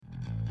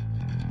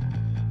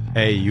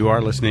Hey, you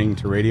are listening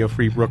to Radio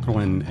Free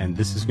Brooklyn, and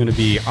this is going to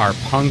be our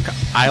Punk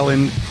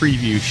Island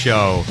preview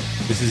show.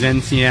 This is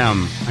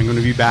NCM. I'm going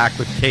to be back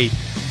with Kate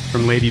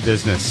from Lady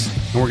Business,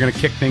 and we're going to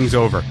kick things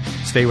over.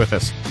 Stay with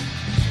us.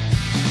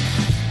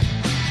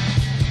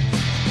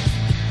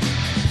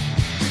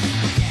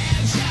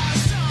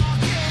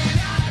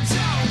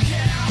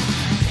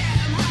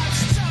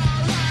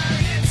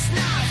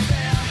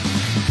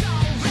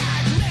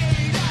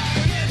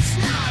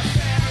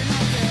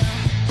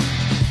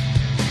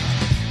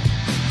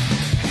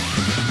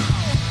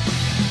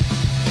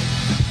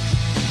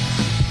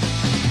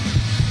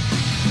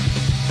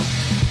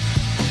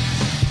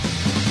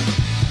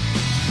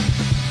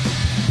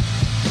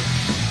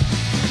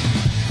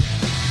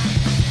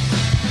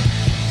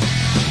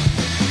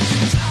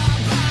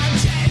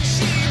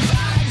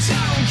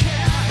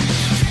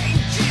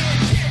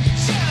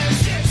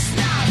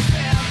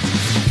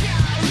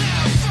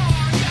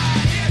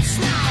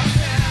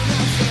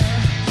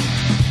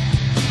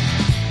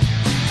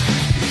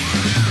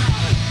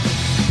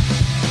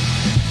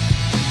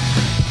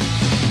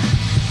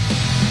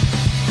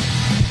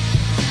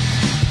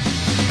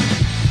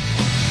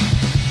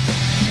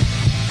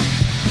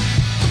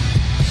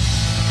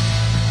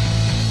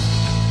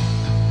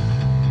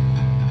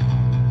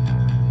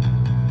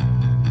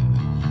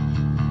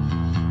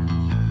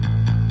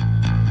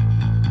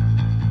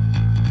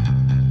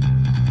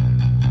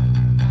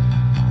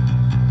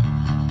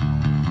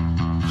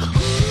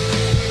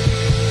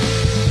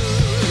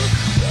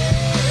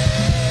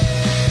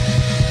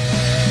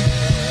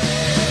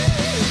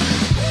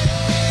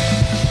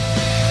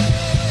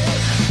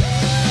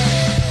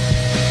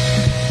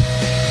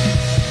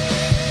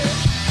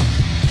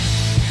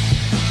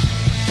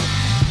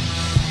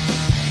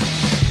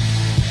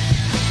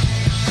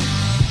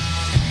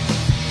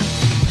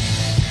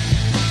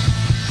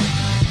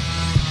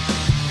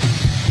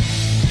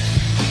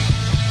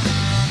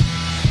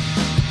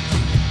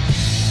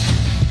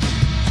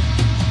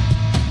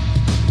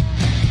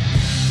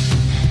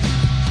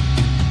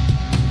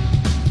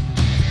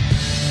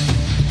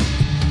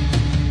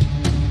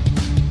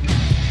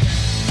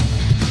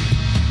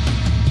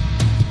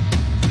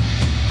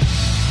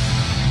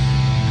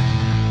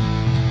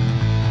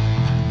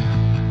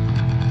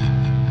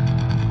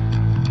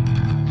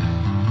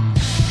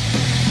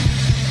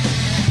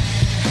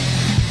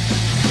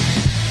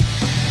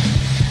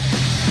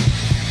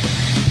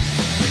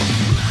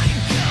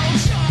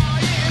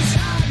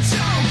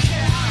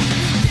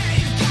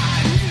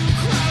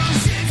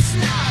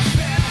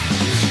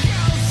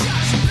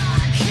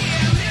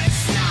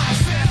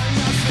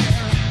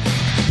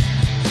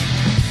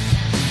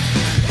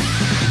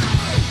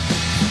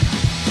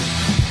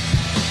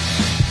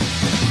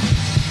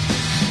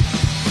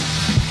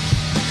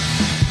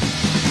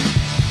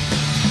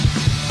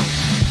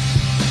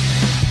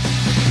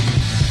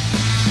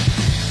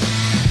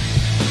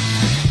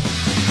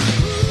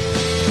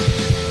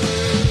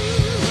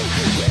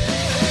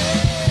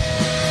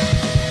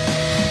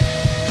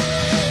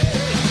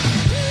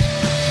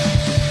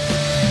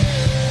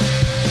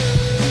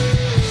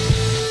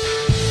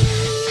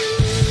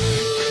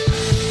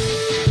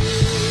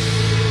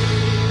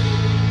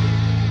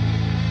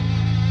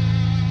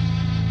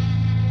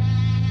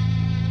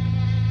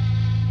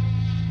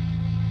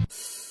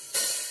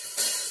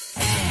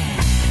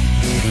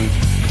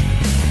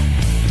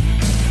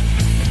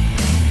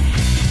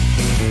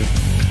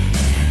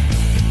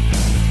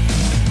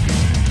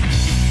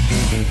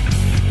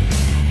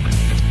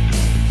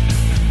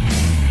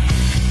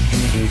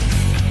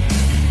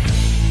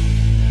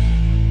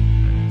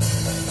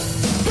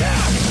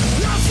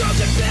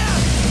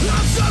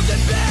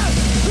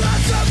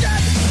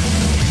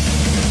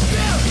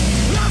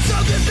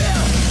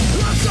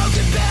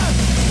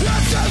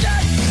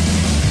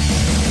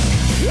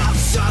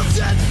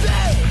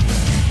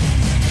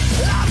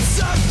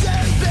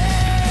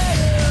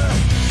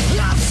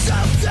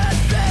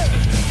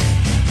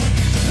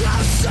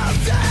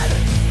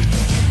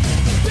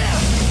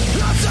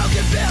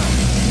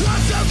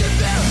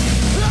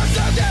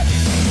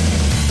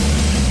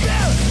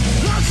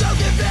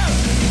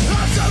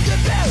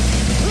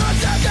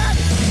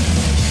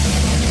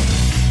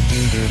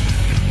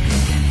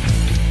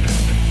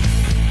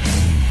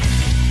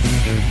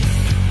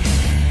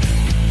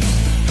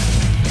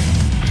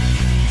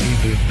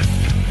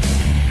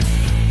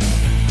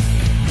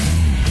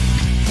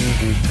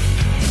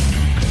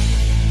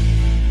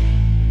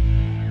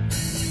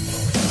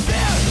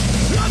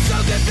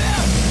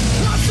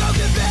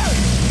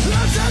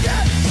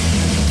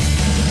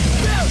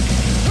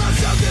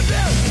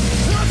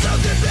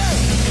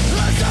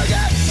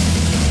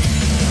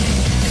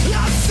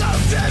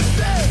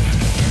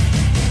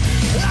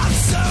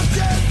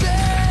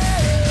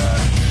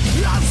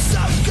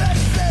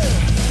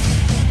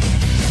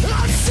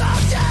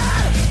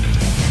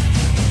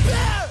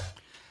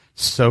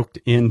 Soaked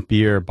in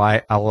Beer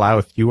by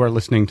Alouth. You are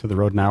listening to the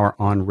Rodent Hour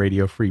on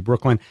Radio Free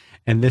Brooklyn.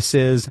 And this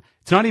is,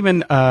 it's not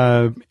even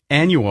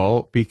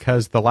annual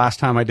because the last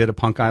time I did a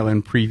Punk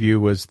Island preview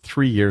was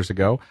 3 years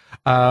ago.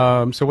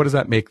 So what does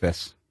that make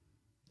this?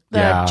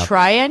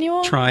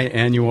 Triannual?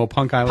 Triannual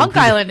Punk Island. Punk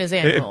Island is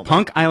annual.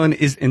 Punk Island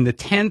is in the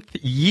 10th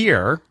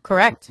year.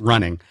 Correct.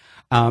 Running.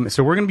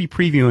 So we're going to be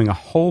previewing a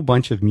whole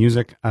bunch of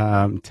music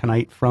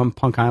tonight from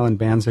Punk Island.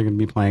 Bands are going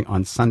to be playing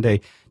on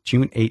Sunday,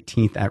 June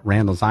 18th at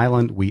Randall's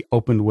Island. We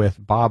opened with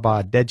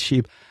Baba Dead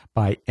Sheep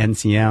by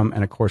NCM.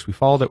 And of course, we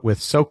followed it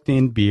with Soaked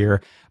in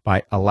Beer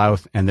by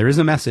Alouth. And there is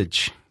a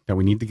message that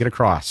we need to get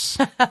across.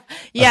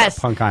 Yes.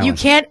 Punk Island. You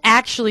can't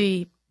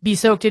actually be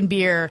soaked in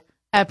beer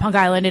at Punk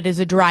Island. It is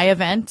a dry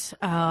event.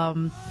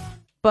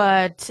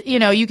 But,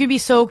 you can be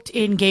soaked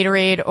in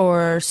Gatorade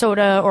or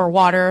soda or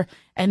water.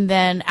 And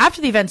then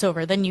after the event's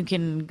over, then you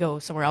can go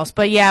somewhere else.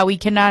 But yeah, we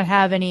cannot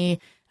have any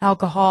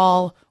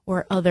alcohol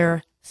or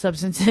other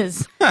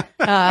substances,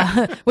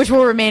 which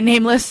will remain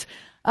nameless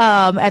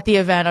at the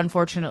event,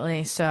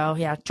 unfortunately. So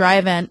yeah, dry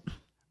event.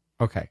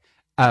 Okay.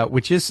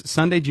 Which is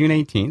Sunday, June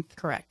 18th.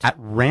 Correct. At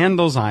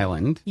Randall's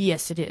Island.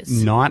 Yes, it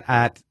is. Not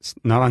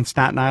on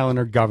Staten Island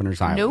or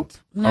Governor's Island.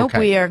 Nope. Okay.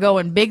 We are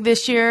going big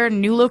this year,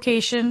 new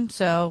location.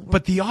 So,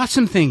 but the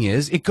awesome thing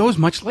is, it goes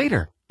much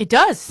later. It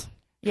does.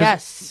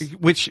 Yes.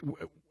 Which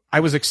I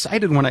was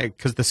excited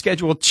because the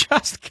schedule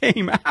just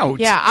came out.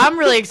 Yeah, I'm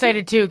really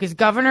excited too because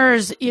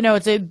Governor's,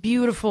 it's a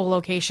beautiful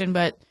location,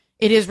 but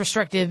it is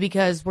restrictive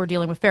because we're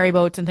dealing with ferry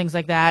boats and things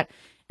like that.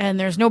 And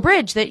there's no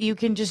bridge that you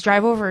can just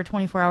drive over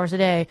 24 hours a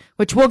day,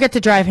 which we'll get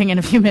to driving in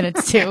a few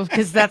minutes too,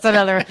 because that's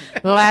another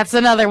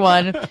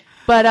one.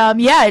 But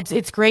yeah,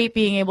 it's great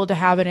being able to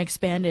have an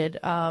expanded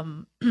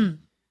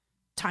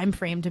time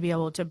frame to be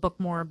able to book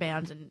more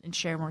bands and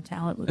share more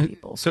talent with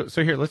people. So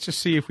here, let's just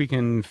see if we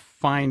can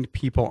find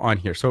people on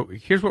here. So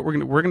here's what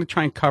we're gonna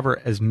try and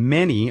cover as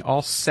many,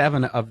 all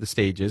 7 of the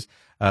stages: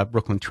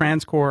 Brooklyn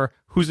Transcore,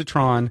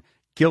 Housatron,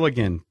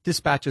 Gilligan,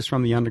 Dispatches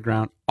from the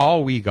Underground,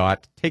 All We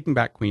Got, Taking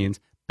Back Queens,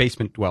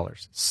 Basement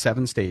Dwellers.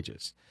 7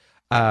 stages.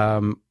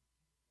 You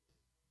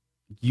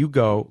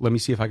go. Let me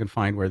see if I can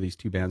find where these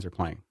 2 bands are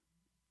playing.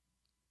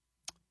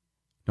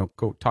 No,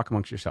 go talk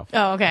amongst yourself.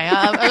 Oh, okay.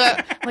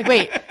 Like,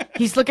 wait,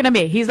 he's looking at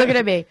me.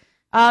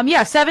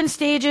 Yeah, 7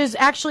 stages.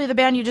 Actually, the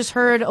band you just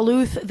heard,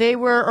 Alouth, they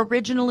were a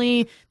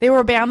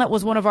band that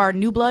was one of our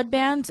New Blood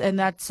bands, and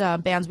that's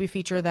bands we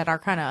feature that are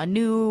kind of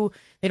new.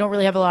 They don't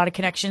really have a lot of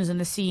connections in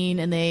the scene,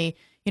 and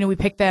we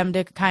pick them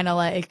to kind of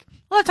like,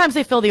 a lot of times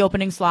they fill the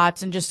opening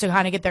slots and just to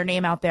kind of get their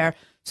name out there.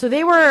 So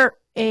they were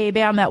a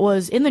band that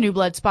was in the New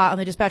Blood spot on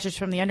the Dispatches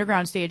from the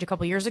Underground stage a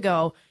couple years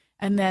ago.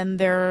 And then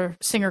their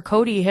singer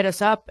Cody hit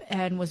us up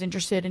and was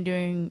interested in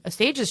doing a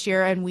stage this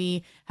year. And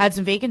we had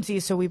some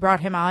vacancies, so we brought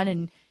him on,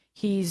 and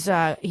he's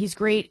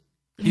great.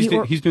 He's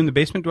doing the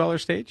Basement Dweller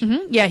stage?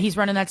 Mm-hmm. Yeah, he's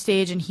running that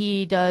stage, and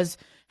he does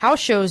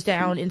house shows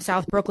down in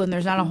South Brooklyn.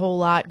 There's not a whole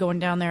lot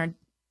going on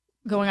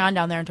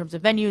down there in terms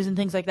of venues and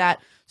things like that.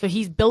 So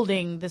he's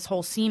building this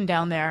whole scene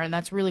down there, and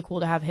that's really cool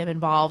to have him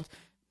involved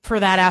for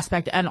that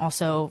aspect, and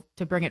also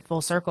to bring it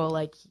full circle.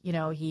 Like,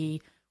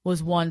 he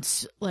was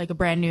once like a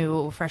brand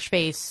new fresh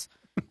face,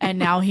 and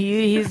now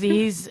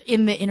he's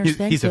in the inner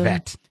sanctum. He's a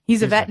vet.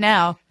 He's a vet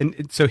now.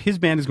 And so his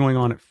band is going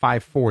on at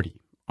 5:40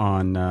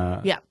 on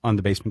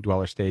the Basement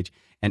Dweller stage.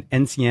 And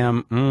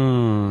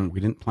NCM, we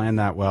didn't plan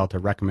that well to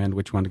recommend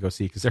which one to go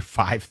see because they're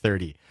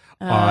 5:30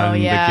 on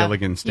the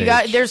Gilligan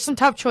stage. There's some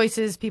tough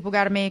choices people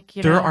got to make.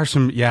 There are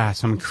some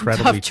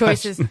incredibly tough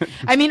choices.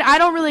 I mean, I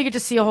don't really get to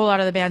see a whole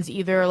lot of the bands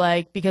either,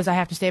 like, because I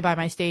have to stay by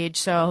my stage.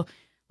 So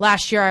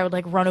last year I would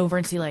like run over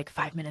and see like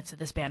 5 minutes of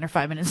this band or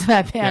 5 minutes of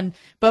that band. Yeah.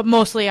 But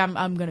mostly I'm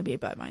going to be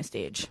by my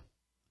stage.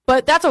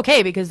 But that's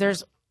okay because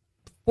there's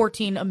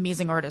 14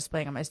 amazing artists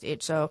playing on my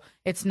stage. So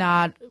it's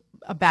not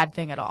a bad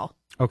thing at all.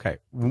 Okay.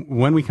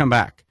 When we come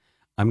back,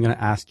 I'm going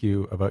to ask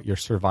you about your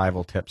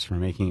survival tips for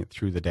making it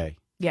through the day.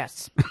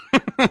 Yes.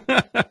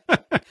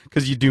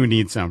 Because you do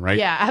need some, right?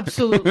 Yeah,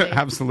 absolutely.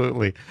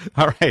 Absolutely.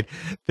 All right.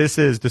 This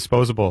is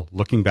Disposable,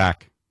 Looking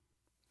Back.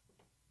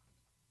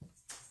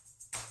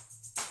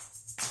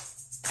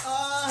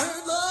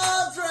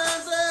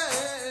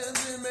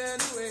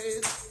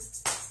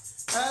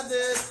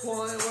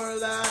 Point we're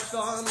latched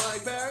on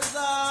like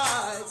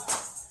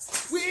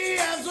parasites. We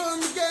have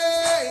some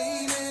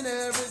gain and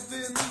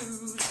everything to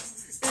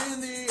lose. In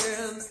the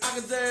end, I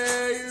can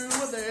say you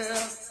were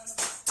there.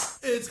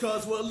 It's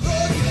 'cause we're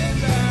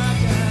looking back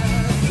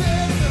at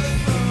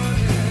sisters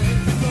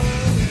running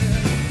slowly.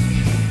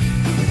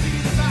 See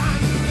the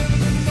signs of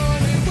living in the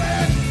moment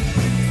when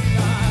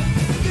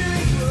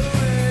things were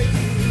way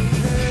too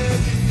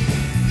heavy.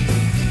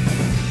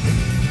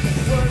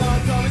 We're not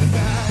coming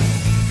back.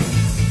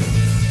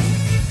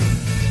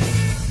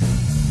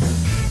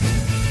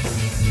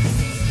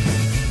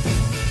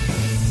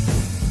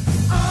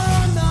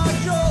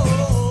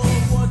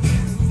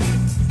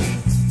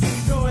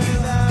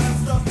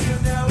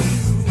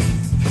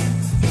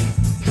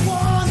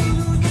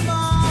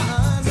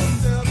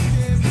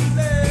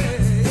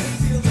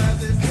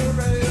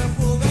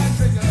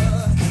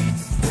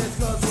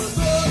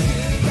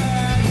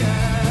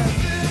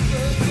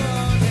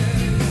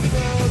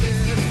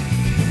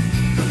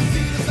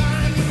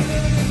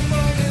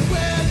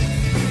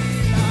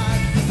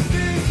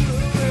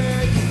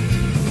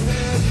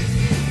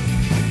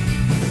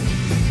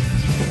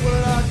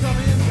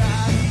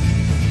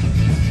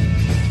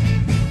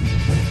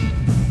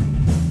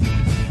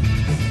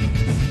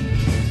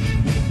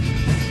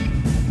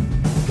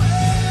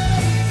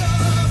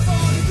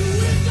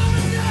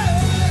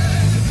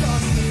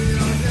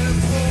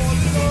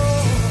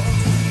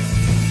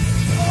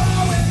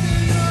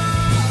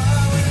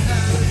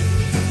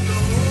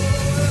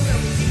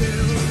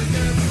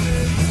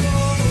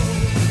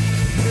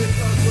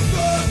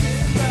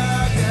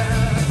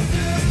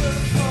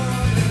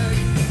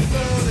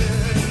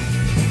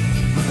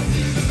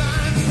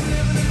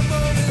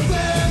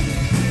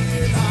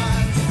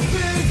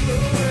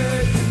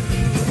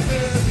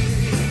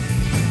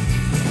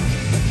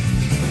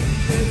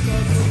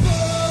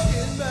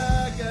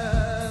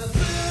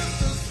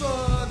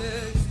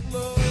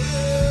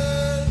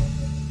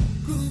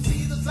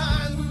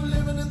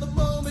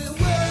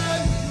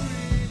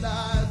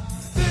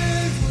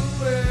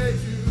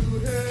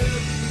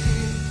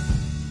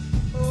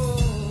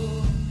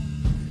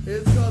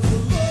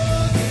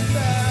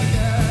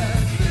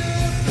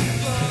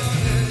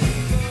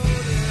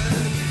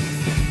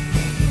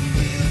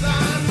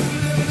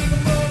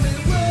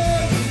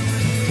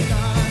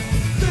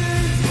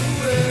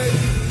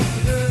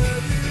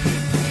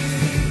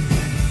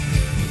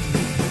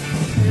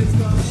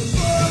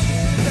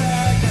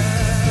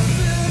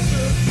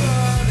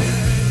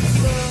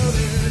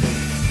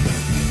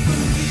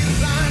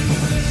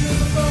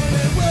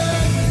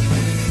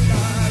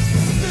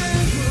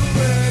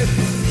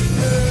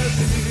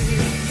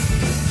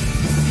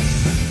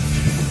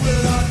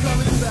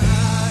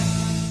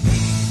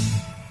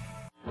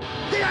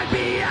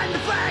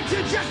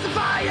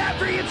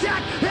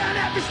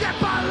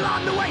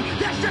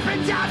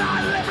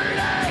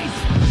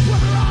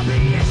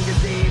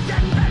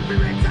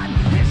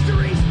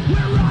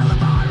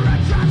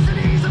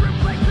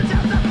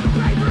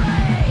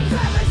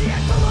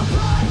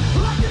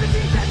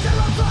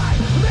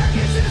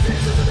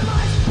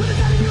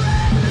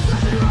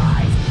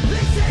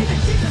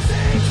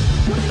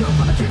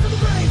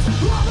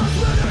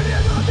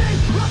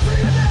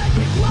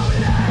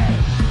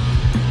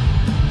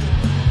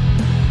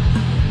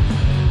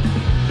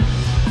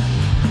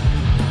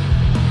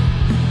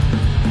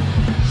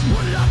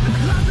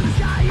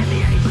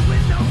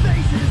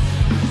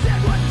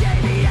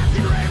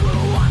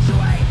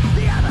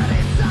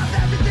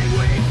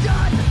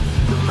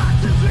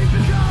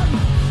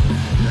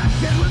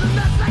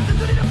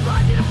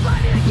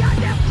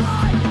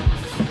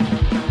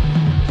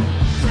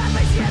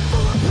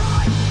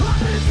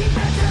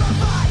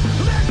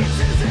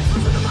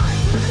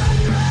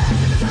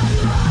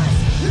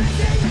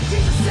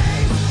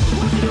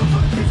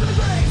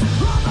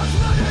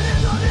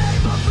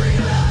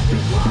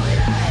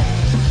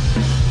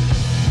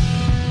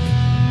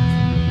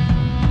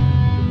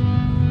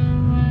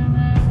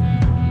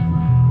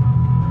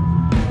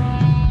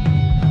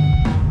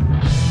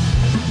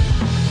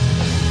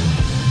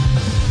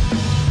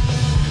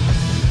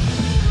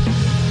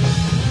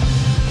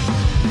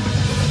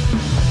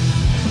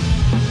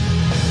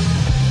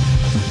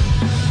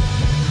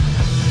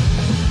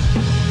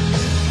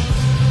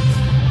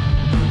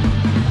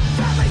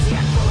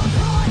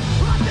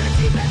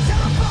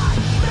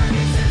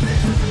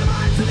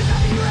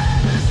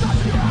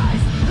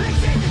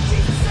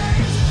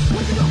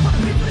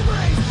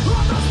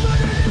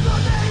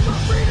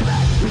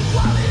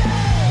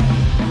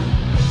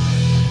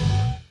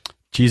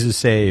 Jesus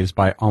Saves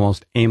by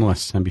Almost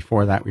Aimless. And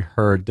before that, we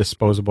heard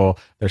Disposable,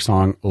 their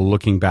song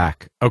Looking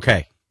Back.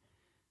 Okay.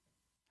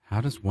 How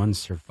does one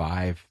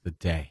survive the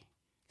day?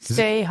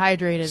 Stay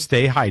hydrated.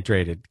 Stay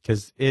hydrated,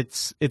 because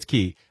it's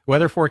key.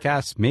 Weather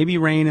forecasts, maybe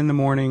rain in the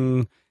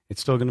morning.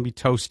 It's still going to be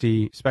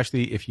toasty,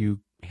 especially if you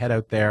head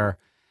out there.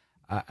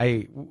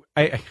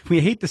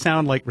 We hate to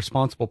sound like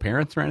responsible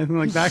parents or anything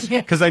like that,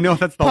 because I know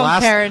that's the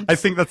last. Parents. I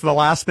think that's the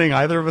last thing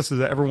either of us has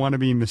ever want to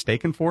be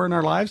mistaken for in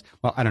our lives.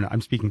 Well, I don't know.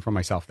 I'm speaking for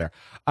myself there,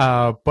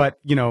 but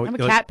you know, I'm a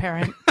cat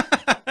parent.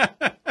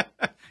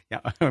 Yeah,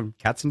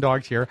 cats and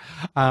dogs here.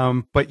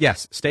 But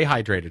yes, stay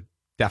hydrated,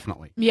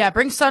 definitely. Yeah,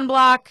 bring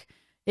sunblock.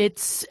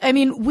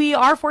 We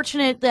are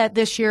fortunate that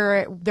this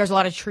year there's a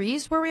lot of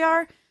trees where we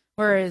are.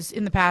 Whereas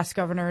in the past,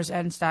 Governors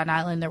and Staten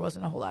Island, there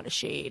wasn't a whole lot of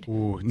shade.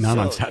 Ooh, none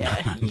on Staten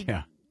Island,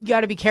 yeah. You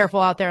got to be careful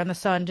out there in the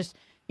sun. Just,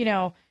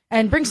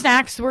 and bring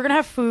snacks. We're going to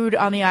have food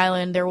on the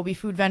island. There will be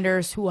food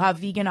vendors who will have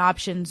vegan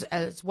options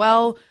as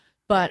well.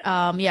 But,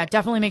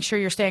 definitely make sure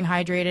you're staying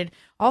hydrated.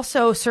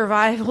 Also,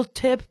 survival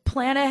tip,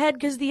 plan ahead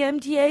because the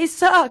MTA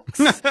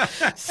sucks.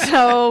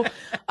 So,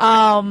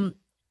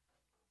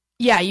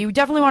 you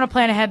definitely want to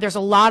plan ahead. There's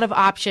a lot of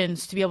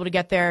options to be able to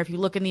get there. If you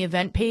look in the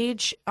event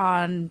page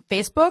on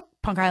Facebook,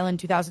 Punk Island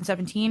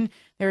 2017,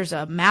 there's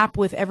a map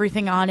with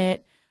everything on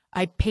it.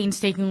 I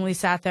painstakingly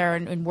sat there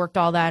and worked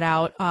all that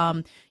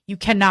out. You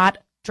cannot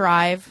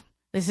drive.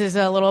 This is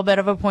a little bit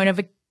of a point of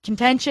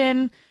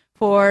contention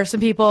for some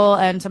people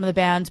and some of the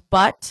bands,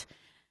 but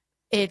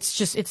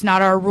it's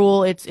not our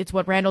rule. It's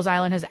what Randall's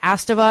Island has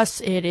asked of us.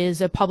 It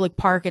is a public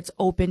park. It's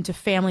open to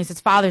families.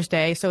 It's Father's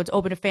Day, so it's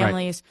open to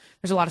families. Right.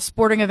 There's a lot of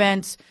sporting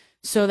events.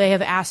 So they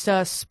have asked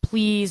us,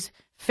 please,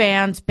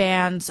 fans,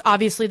 bands,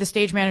 obviously the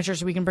stage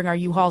managers, so we can bring our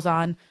U-Hauls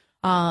on.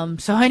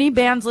 So any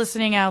bands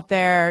listening out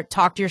there,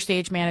 talk to your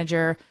stage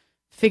manager,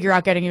 figure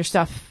out getting your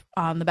stuff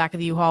on the back of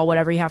the U-Haul,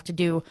 whatever you have to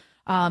do.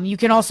 You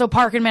can also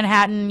park in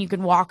Manhattan. You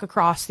can walk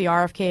across the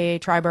RFK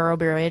Triborough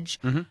Bridge.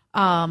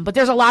 Mm-hmm. But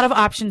there's a lot of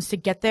options to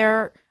get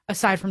there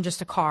aside from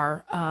just a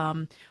car.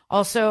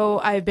 Also,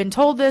 I've been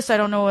told this. I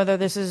don't know whether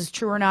this is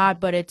true or not,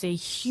 but it's a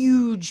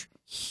huge,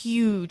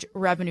 huge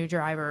revenue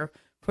driver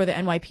for the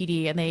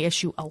NYPD, and they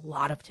issue a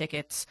lot of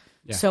tickets.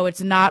 Yeah. So it's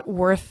not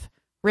worth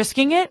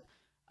risking it.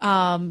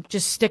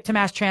 Just stick to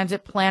mass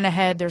transit, plan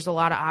ahead. There's a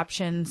lot of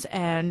options.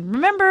 And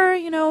remember,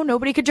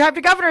 nobody could drive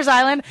to Governor's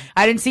Island.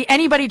 I didn't see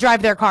anybody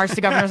drive their cars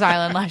to Governor's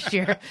Island last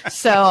year.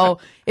 So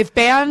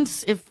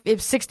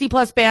if 60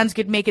 plus bands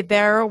could make it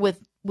there with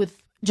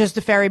just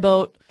a ferry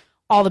boat,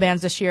 all the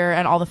bands this year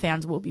and all the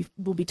fans will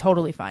be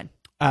totally fine.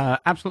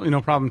 Absolutely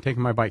no problem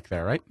taking my bike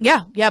there, right?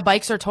 Yeah.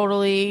 Bikes are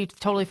totally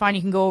fine.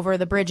 You can go over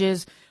the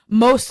bridges.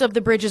 Most of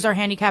the bridges are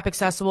handicap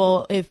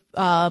accessible. If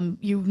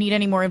you need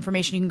any more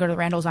information, you can go to the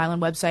Randall's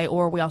Island website,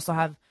 or we also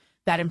have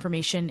that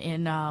information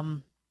in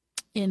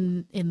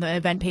the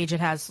event page. It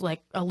has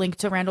like a link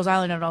to Randall's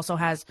Island. And it also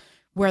has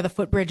where the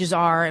footbridges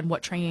are and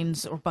what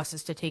trains or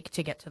buses to take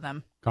to get to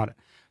them. Got it.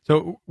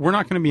 So we're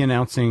not going to be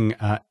announcing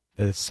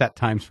the set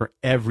times for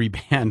every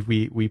band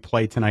we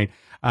play tonight.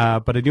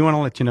 But I do want to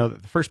let you know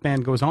that the first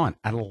band goes on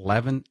at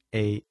 11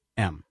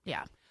 a.m.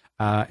 Yeah.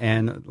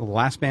 And the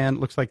last band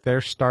looks like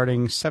they're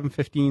starting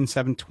 7:15,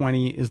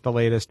 7:20 is the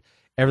latest.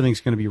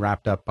 Everything's going to be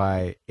wrapped up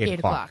by 8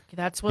 o'clock.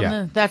 That's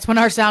when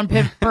our sound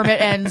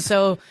permit ends.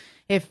 So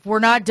if we're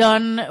not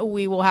done,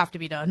 we will have to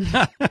be done.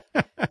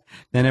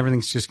 Then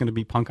everything's just going to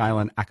be Punk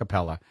Island a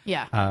cappella.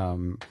 Yeah.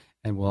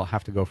 And we'll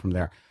have to go from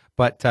there.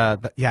 But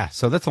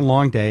so that's a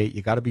long day.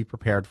 You got to be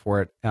prepared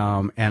for it.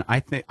 And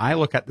I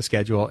look at the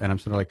schedule and I'm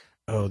sort of like,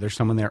 oh, there's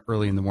someone there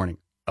early in the morning.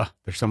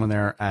 There's someone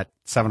there at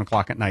 7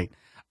 o'clock at night.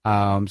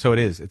 So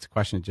it's a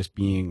question of just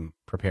being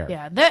prepared.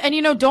 Yeah.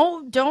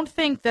 Don't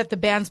think that the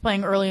bands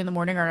playing early in the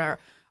morning are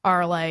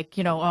like,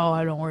 I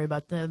don't worry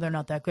about they're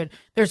not that good.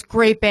 There's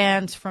great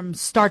bands from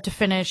start to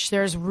finish.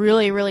 There's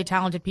really, really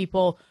talented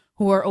people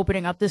who are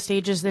opening up the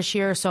stages this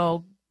year.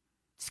 So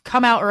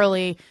come out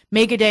early,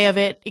 make a day of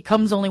it. It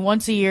comes only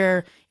once a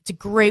year. It's a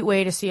great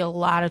way to see a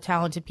lot of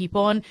talented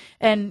people.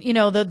 And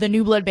the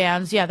New Blood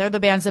bands, they're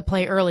the bands that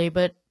play early,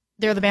 but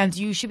they're the bands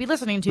you should be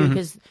listening to,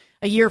 because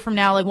a year from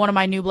now, like one of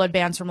my New Blood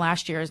bands from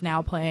last year is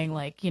now playing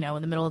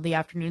in the middle of the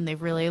afternoon.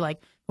 They've really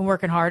been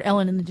working hard.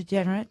 Ellen and the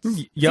Degenerates.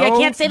 See, I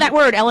can't say that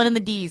word. Ellen and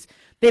the D's.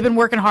 They've been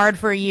working hard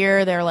for a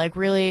year. They're like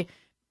really,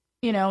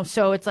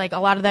 so it's like a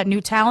lot of that new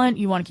talent.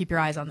 You want to keep your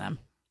eyes on them.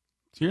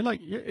 So you're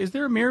like, is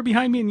there a mirror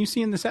behind me and you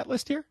see in the set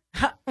list here?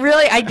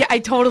 Really? I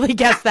totally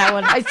guessed that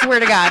one. I swear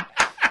to God.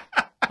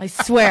 I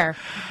swear.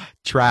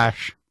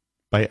 Trash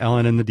by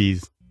Ellen and the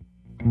D's.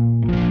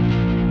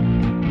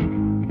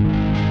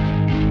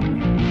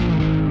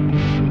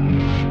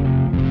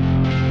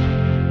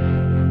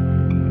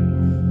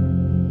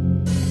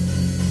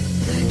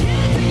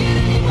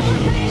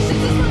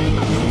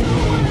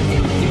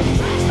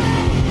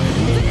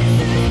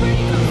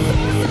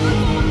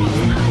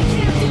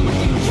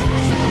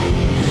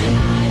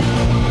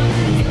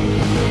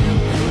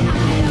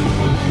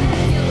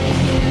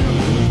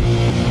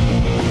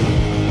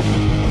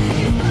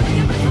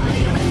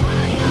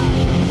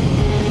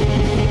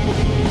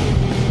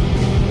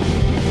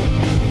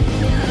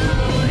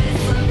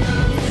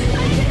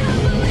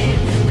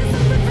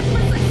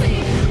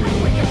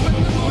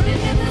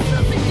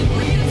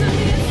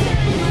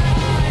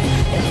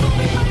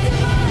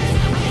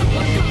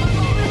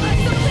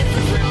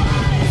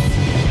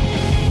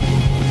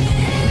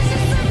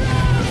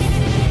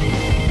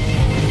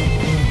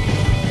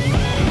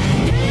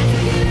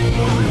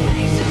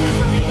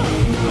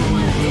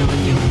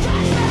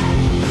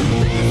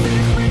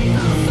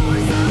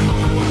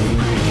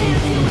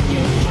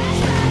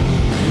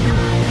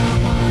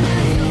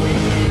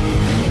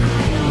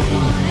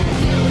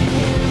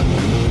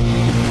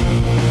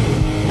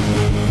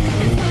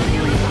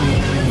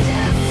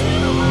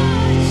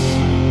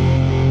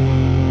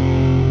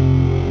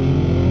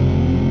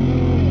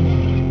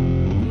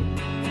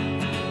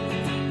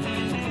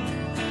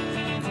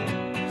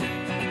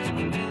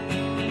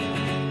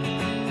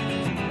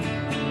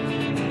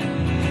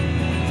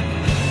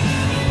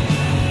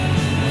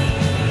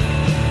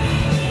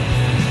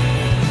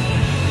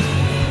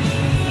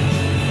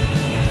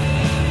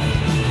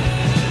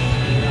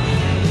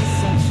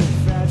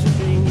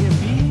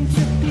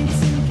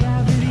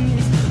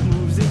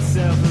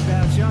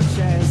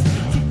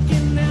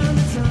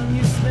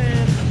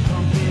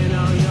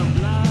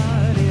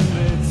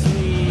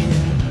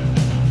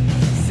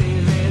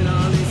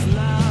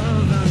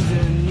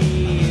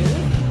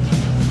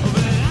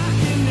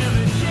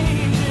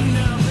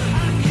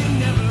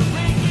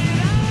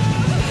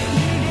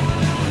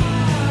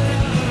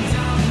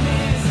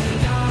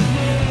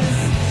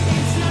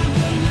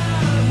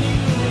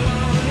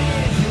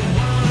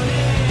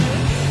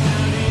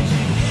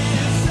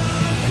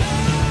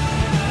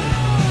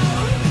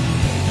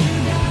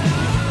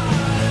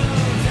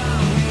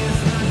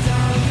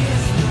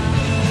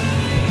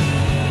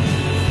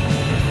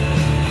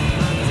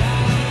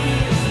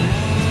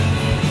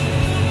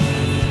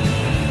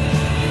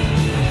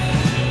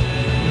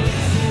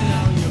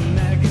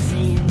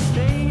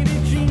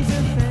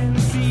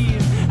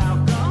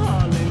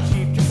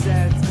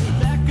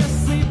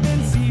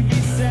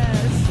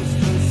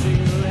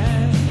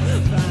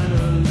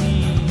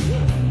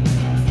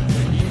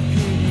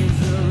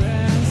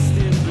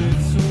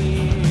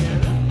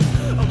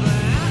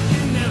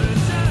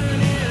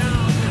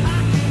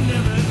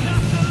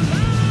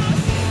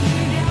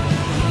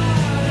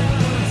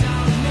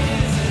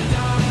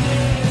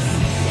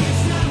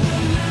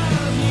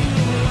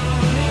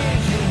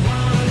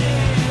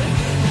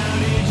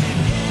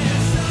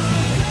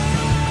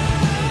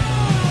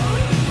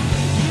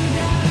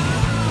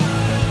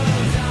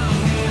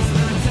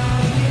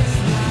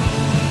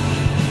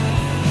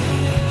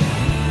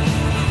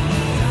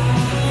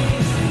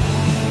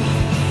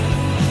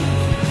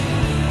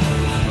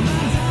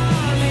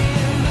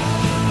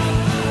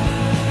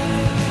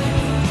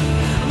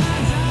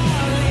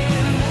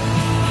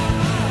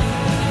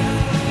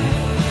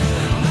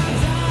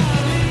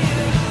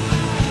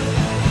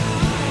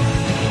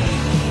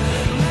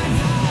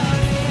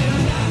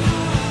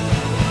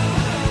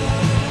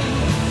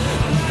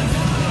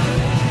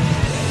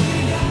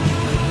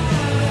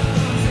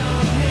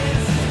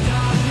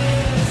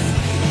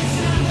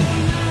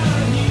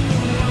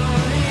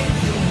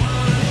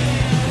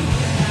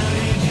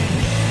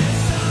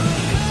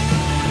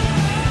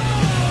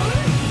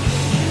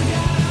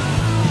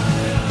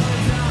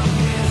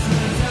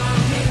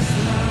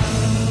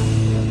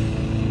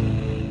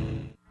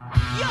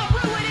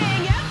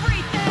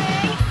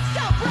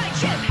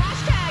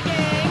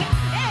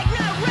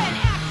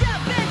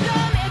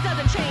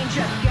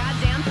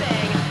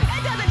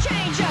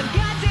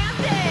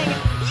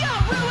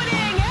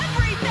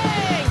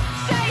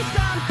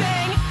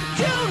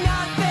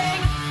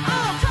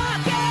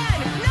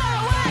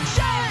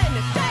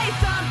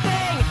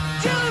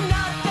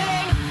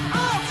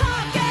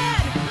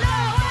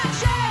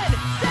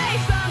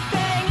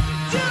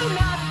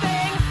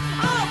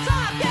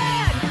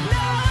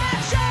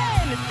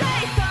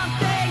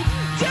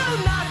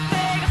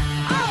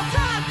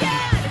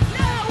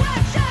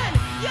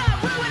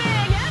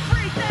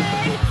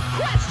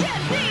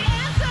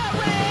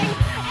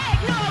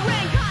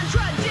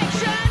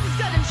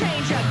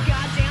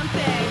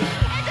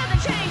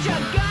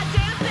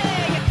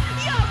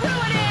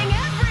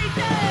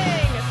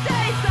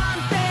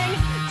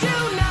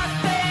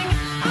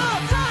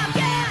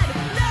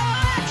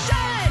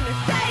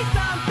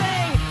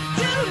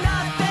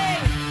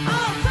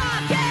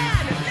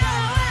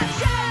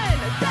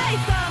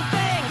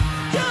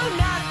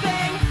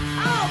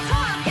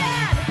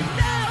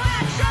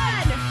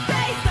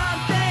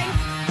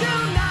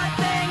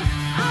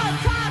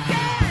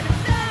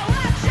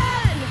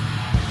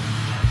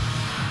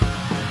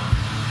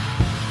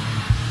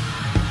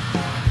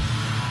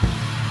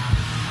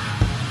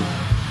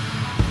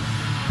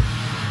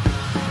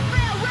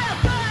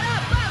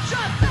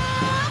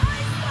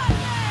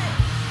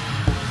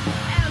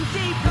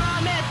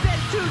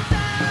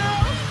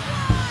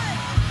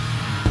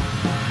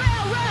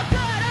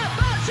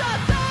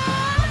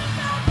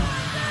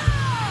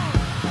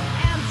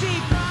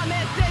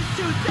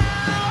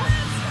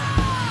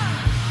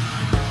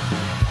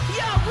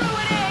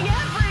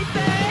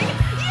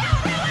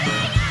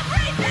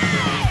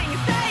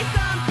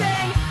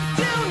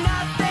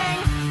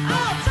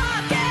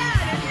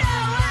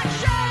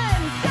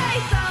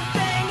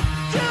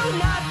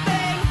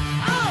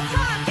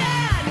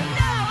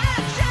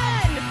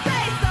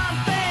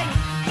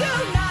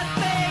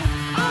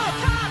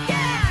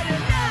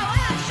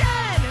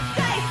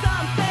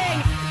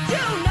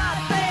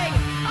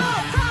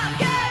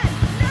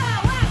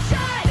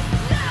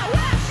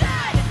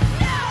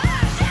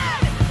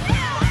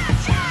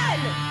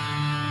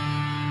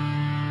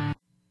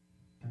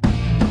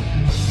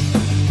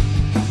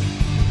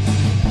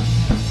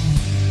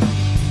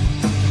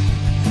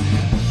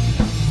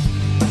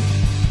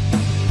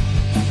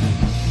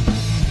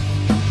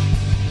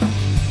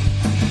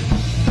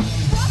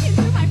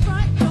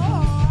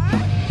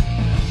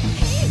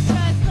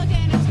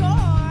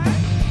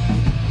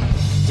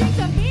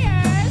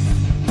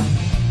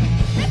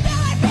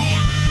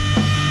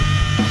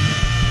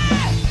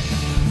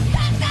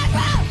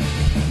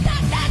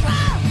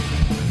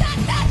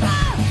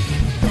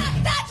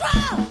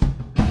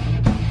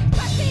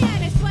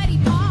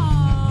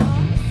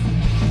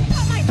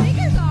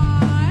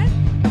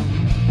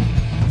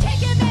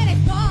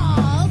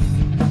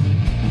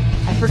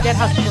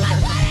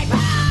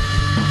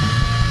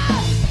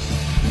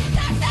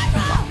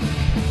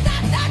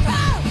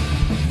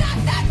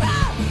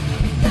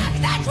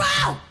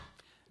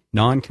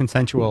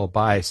 Non-Consensual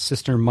by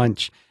Sister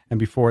Munch. And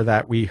before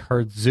that, we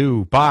heard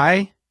Zoo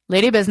by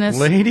Lady Business.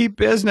 Lady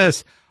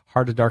Business.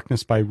 Heart of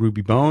Darkness by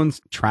Ruby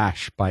Bones.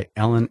 Trash by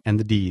Ellen and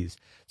the D's.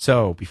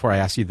 So before I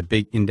ask you the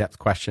big in-depth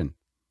question,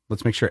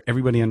 let's make sure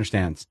everybody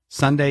understands.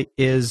 Sunday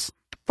is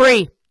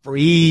Free.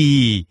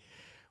 free.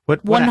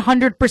 What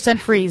 100%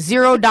 free.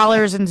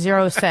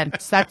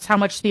 $0.00. That's how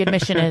much the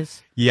admission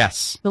is.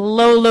 Yes. The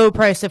low, low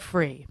price of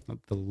free.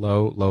 The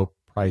low, low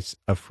price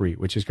of free,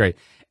 which is great.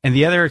 And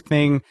the other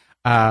thing,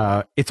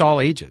 it's all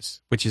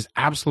ages, which is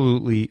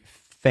absolutely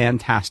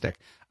fantastic.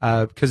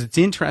 Because it's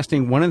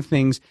interesting. One of the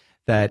things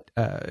that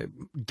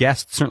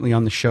guests certainly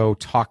on the show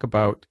talk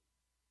about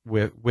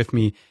with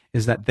me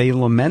is that they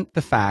lament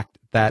the fact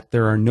that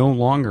there are no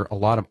longer a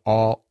lot of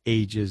all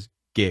ages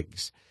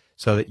gigs,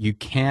 so that you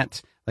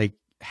can't like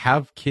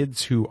have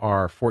kids who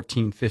are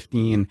 14,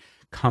 15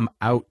 come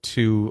out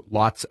to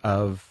lots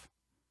of,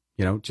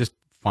 just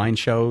find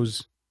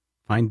shows,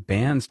 find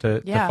bands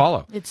to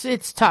follow.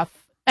 It's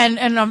tough.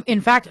 And in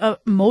fact,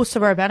 most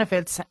of our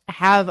benefits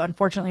have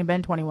unfortunately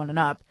been 21 and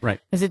up. Right.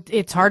 Because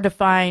it's hard to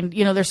find,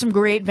 there's some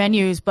great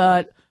venues,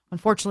 but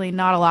unfortunately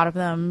not a lot of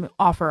them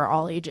offer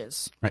all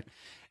ages. Right.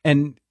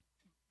 And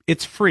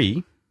it's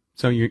free.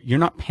 So you're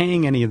not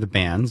paying any of the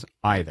bands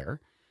either,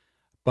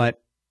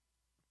 but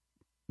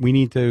we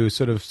need to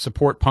sort of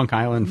support Punk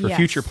Island for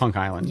future Punk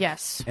Island.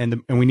 Yes.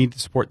 And we need to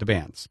support the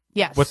bands.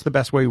 Yes. What's the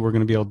best way we're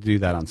going to be able to do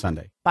that on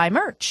Sunday? Buy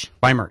merch.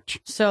 Buy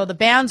merch. So the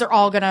bands are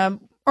all going to,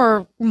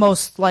 or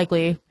most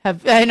likely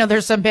have, I know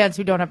there's some bands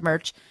who don't have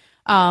merch,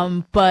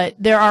 but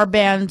there are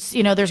bands,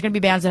 there's going to be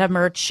bands that have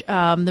merch.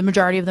 The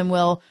majority of them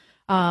will.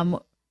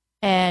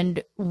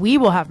 And we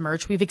will have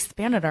merch. We've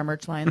expanded our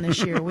merch line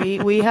this year.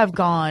 We have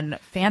gone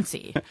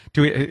fancy.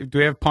 Do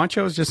we have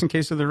ponchos just in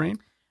case of the rain?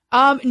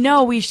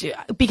 No, we should,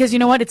 because you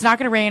know what? It's not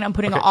going to rain. I'm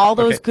putting all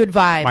those good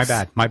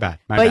vibes. My bad.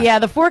 But yeah,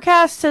 the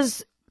forecast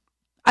says,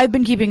 I've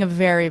been keeping a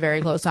very,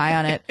 very close eye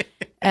on it.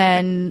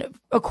 And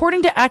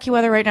according to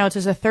AccuWeather right now, it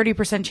says a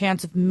 30%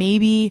 chance of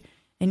maybe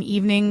an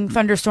evening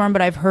thunderstorm,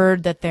 but I've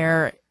heard that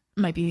there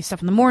might be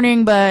stuff in the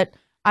morning, but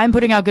I'm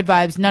putting out good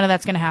vibes. None of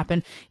that's going to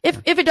happen. If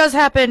it does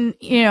happen,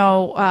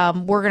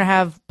 we're going to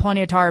have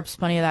plenty of tarps,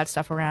 plenty of that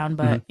stuff around,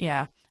 but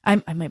yeah,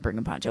 I might bring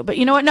a poncho, but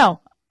you know what?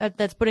 No,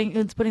 it's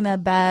putting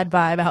that bad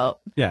vibe out.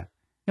 Yeah.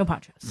 No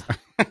ponchos.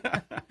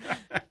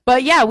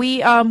 But yeah, we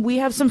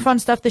have some fun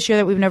stuff this year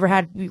that we've never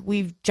had.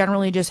 We've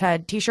generally just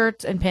had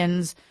t-shirts and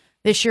pins.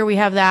 This year we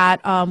have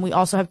that. We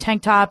also have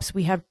tank tops.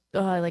 We have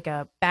like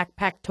a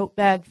backpack tote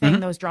bag thing,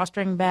 those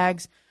drawstring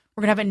bags.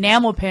 We're gonna have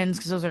enamel pins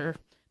because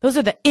those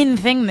are the in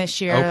thing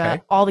this year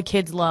that all the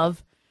kids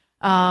love.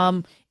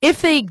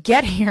 If they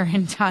get here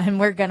in time,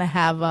 we're gonna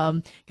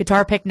have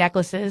guitar pick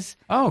necklaces.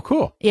 Oh,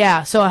 cool.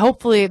 Yeah, so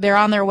hopefully they're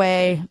on their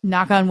way.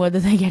 Knock on wood that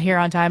they get here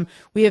on time.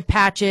 We have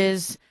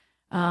patches.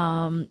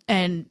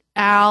 And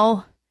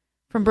Al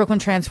from Brooklyn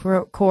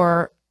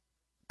Transcore,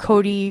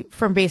 Cody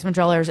from Basement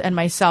Dwellers, and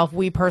myself,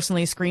 we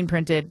personally screen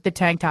printed the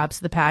tank tops,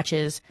 the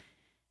patches,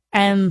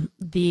 and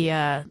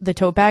the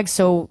tote bags.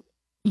 So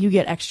you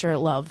get extra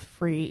love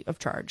free of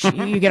charge.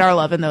 You get our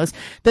love in those.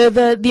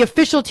 The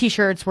official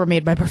t-shirts were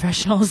made by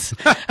professionals.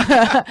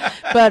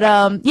 But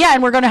yeah,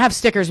 and we're going to have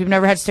stickers. We've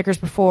never had stickers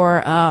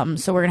before.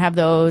 So we're going to have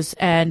those,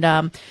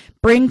 and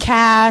bring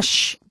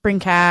cash.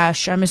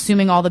 I'm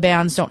assuming all the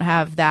bands don't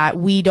have that.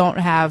 We don't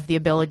have the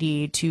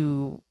ability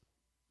to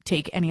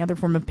take any other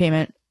form of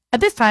payment at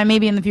this time,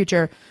 maybe in the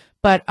future.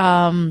 But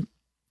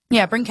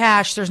yeah, bring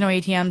cash. There's no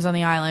ATMs on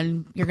the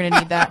island. You're going to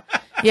need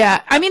that.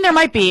 Yeah, I mean, there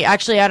might be.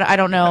 Actually, I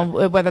don't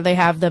know whether they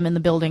have them in the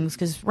buildings,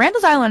 because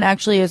Randall's Island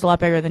actually is a lot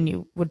bigger than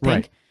you would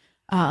think.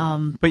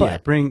 Right. But yeah,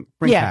 bring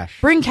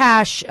cash. Bring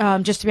cash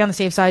just to be on the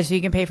safe side, so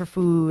you can pay for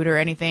food or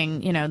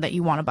anything that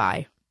you want to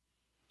buy.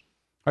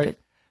 All right.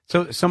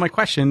 So my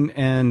question,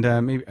 and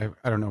maybe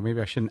I don't know, maybe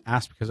I shouldn't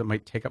ask because it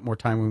might take up more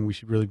time when we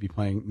should really be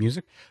playing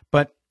music.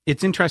 But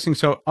it's interesting.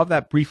 So of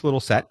that brief little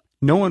set,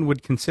 no one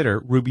would consider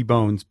Ruby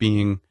Bones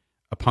being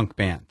a punk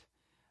band.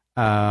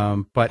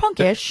 But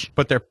punkish.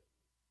 But they're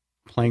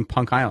playing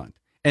Punk Island,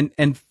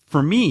 and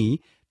for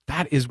me,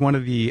 that is one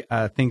of the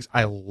things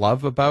I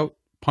love about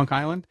Punk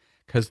Island,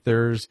 because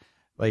there's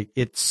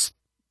it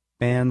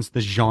spans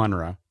the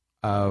genre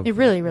of it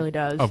really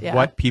does of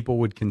what people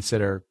would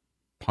consider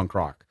punk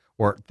rock,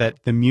 or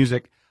that the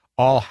music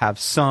all have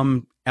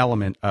some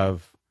element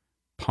of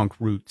punk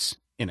roots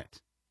in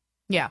it.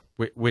 Yeah,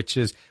 which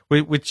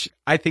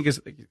I think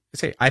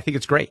I think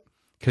it's great,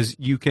 because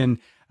you can.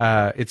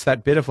 It's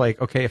that bit of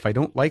okay, if I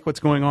don't like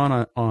what's going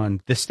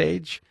on this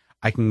stage,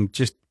 I can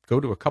just go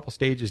to a couple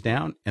stages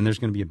down, and there's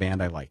going to be a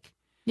band I like.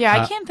 Yeah,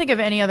 I can't think of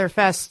any other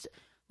fest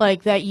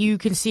like that. You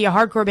can see a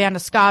hardcore band, a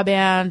ska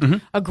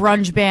band, a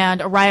grunge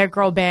band, a riot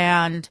grrrl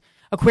band,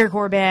 a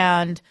queercore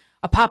band,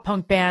 a pop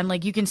punk band.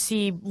 Like, you can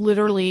see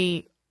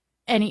literally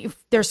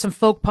there's some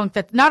folk punk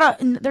there's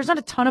not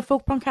a ton of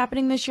folk punk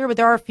happening this year, but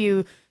there are a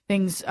few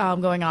things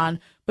going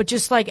on. but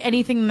just like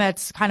anything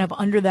that's kind of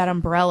under that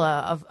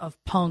umbrella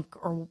of punk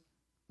or,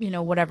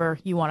 whatever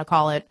you want to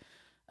call it.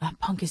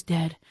 Punk is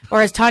dead.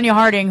 Or as Tanya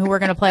Harding, who we're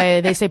going to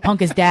play, they say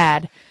punk is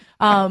dad.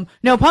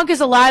 No, punk is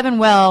alive and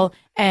well,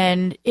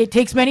 and it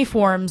takes many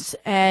forms.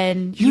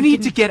 And you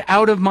need to get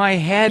out of my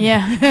head.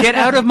 Yeah. Get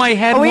out of my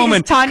head, wait,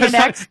 woman. Is Tanya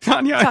next?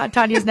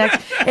 Tanya's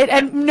next.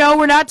 And no,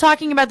 we're not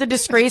talking about the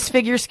disgraced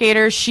figure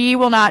skater. She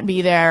will not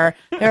be there.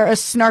 They're a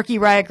snarky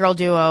Riot Girl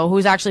duo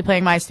who's actually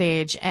playing my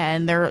stage,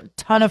 and they're a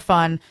ton of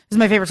fun. This is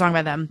my favorite song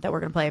by them that we're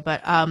going to play.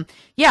 But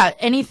yeah,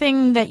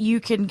 anything that you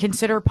can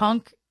consider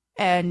punk,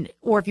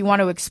 or if you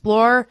want to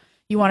explore,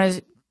 you want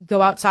to go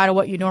outside of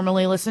what you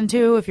normally listen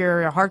to. If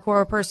you're a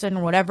hardcore person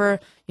or whatever,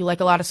 you like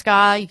a lot of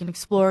ska, you can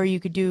explore, you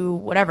could do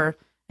whatever,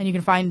 and you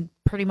can find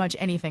pretty much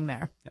anything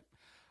there.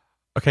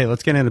 Okay,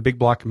 let's get into a big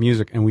block of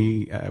music, and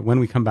when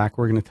we come back,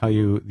 we're going to tell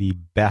you the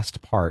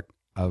best part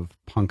of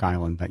Punk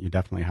Island that you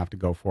definitely have to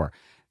go for.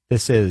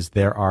 This is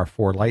There Are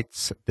Four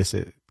Lights. This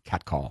is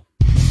Catcall.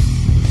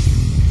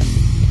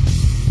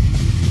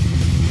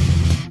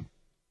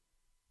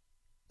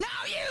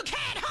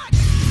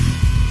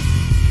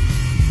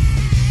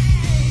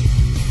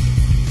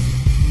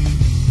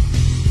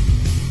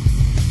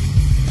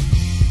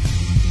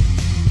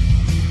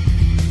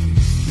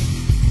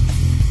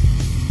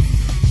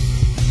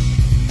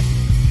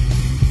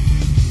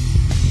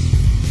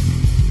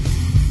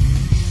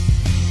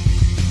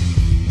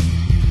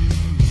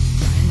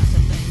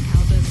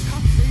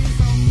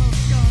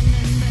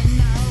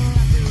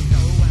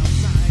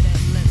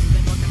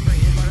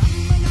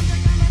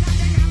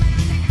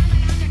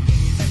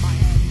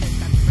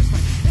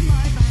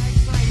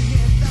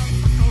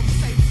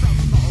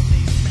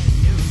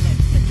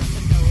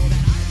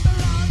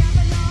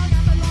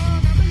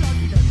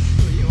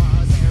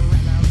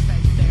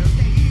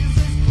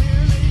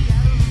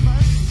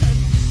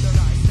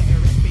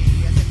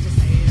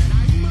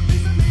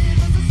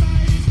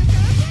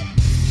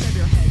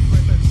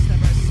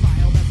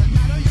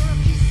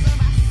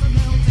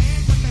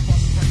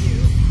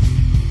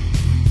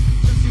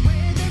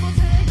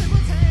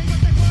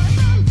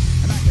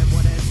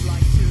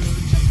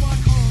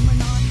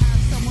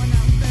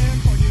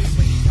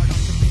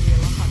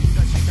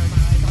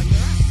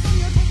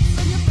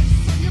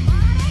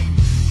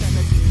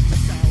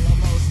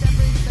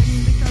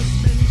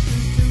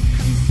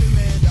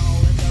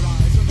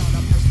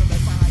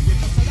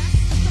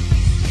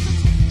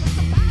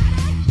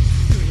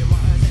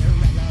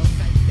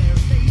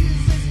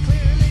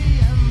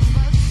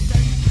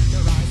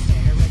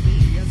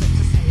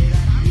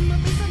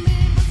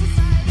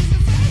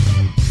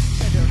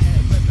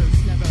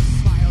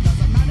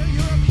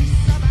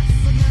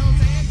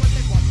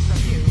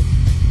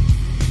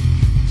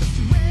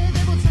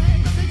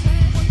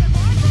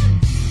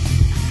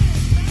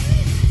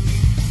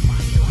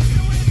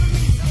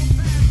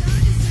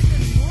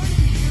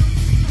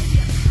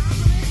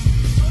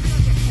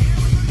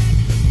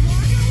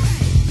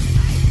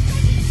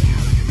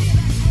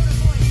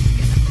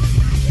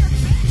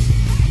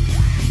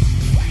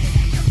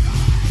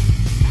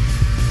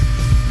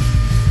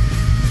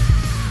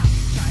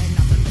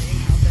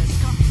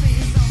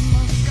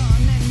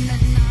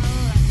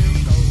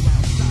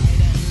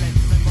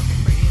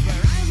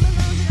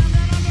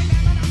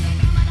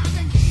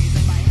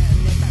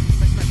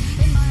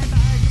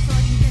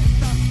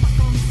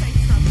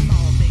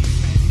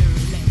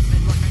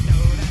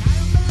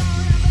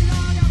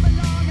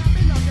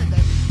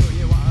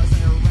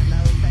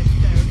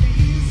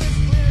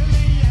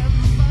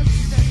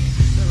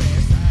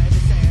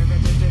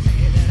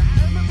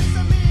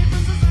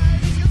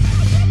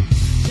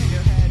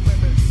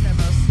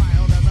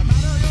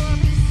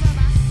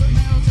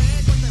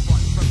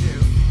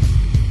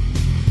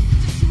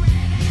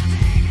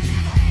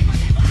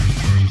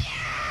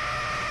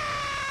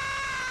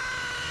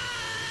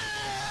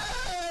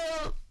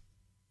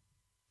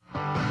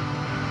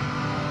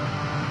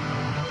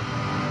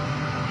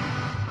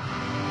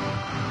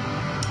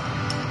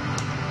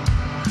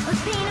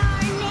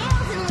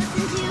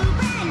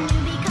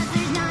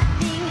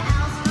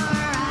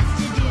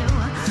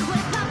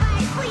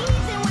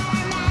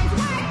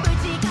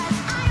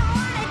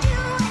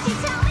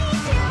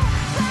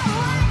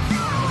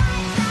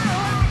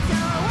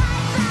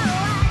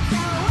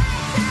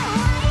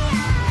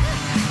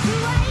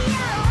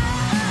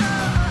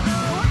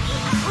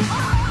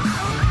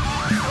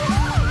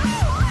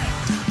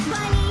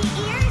 Bunny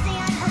ears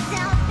and a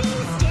selfie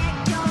stick.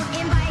 Don't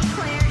invite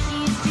Claire,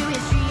 she's too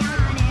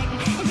histrionic.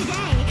 And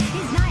today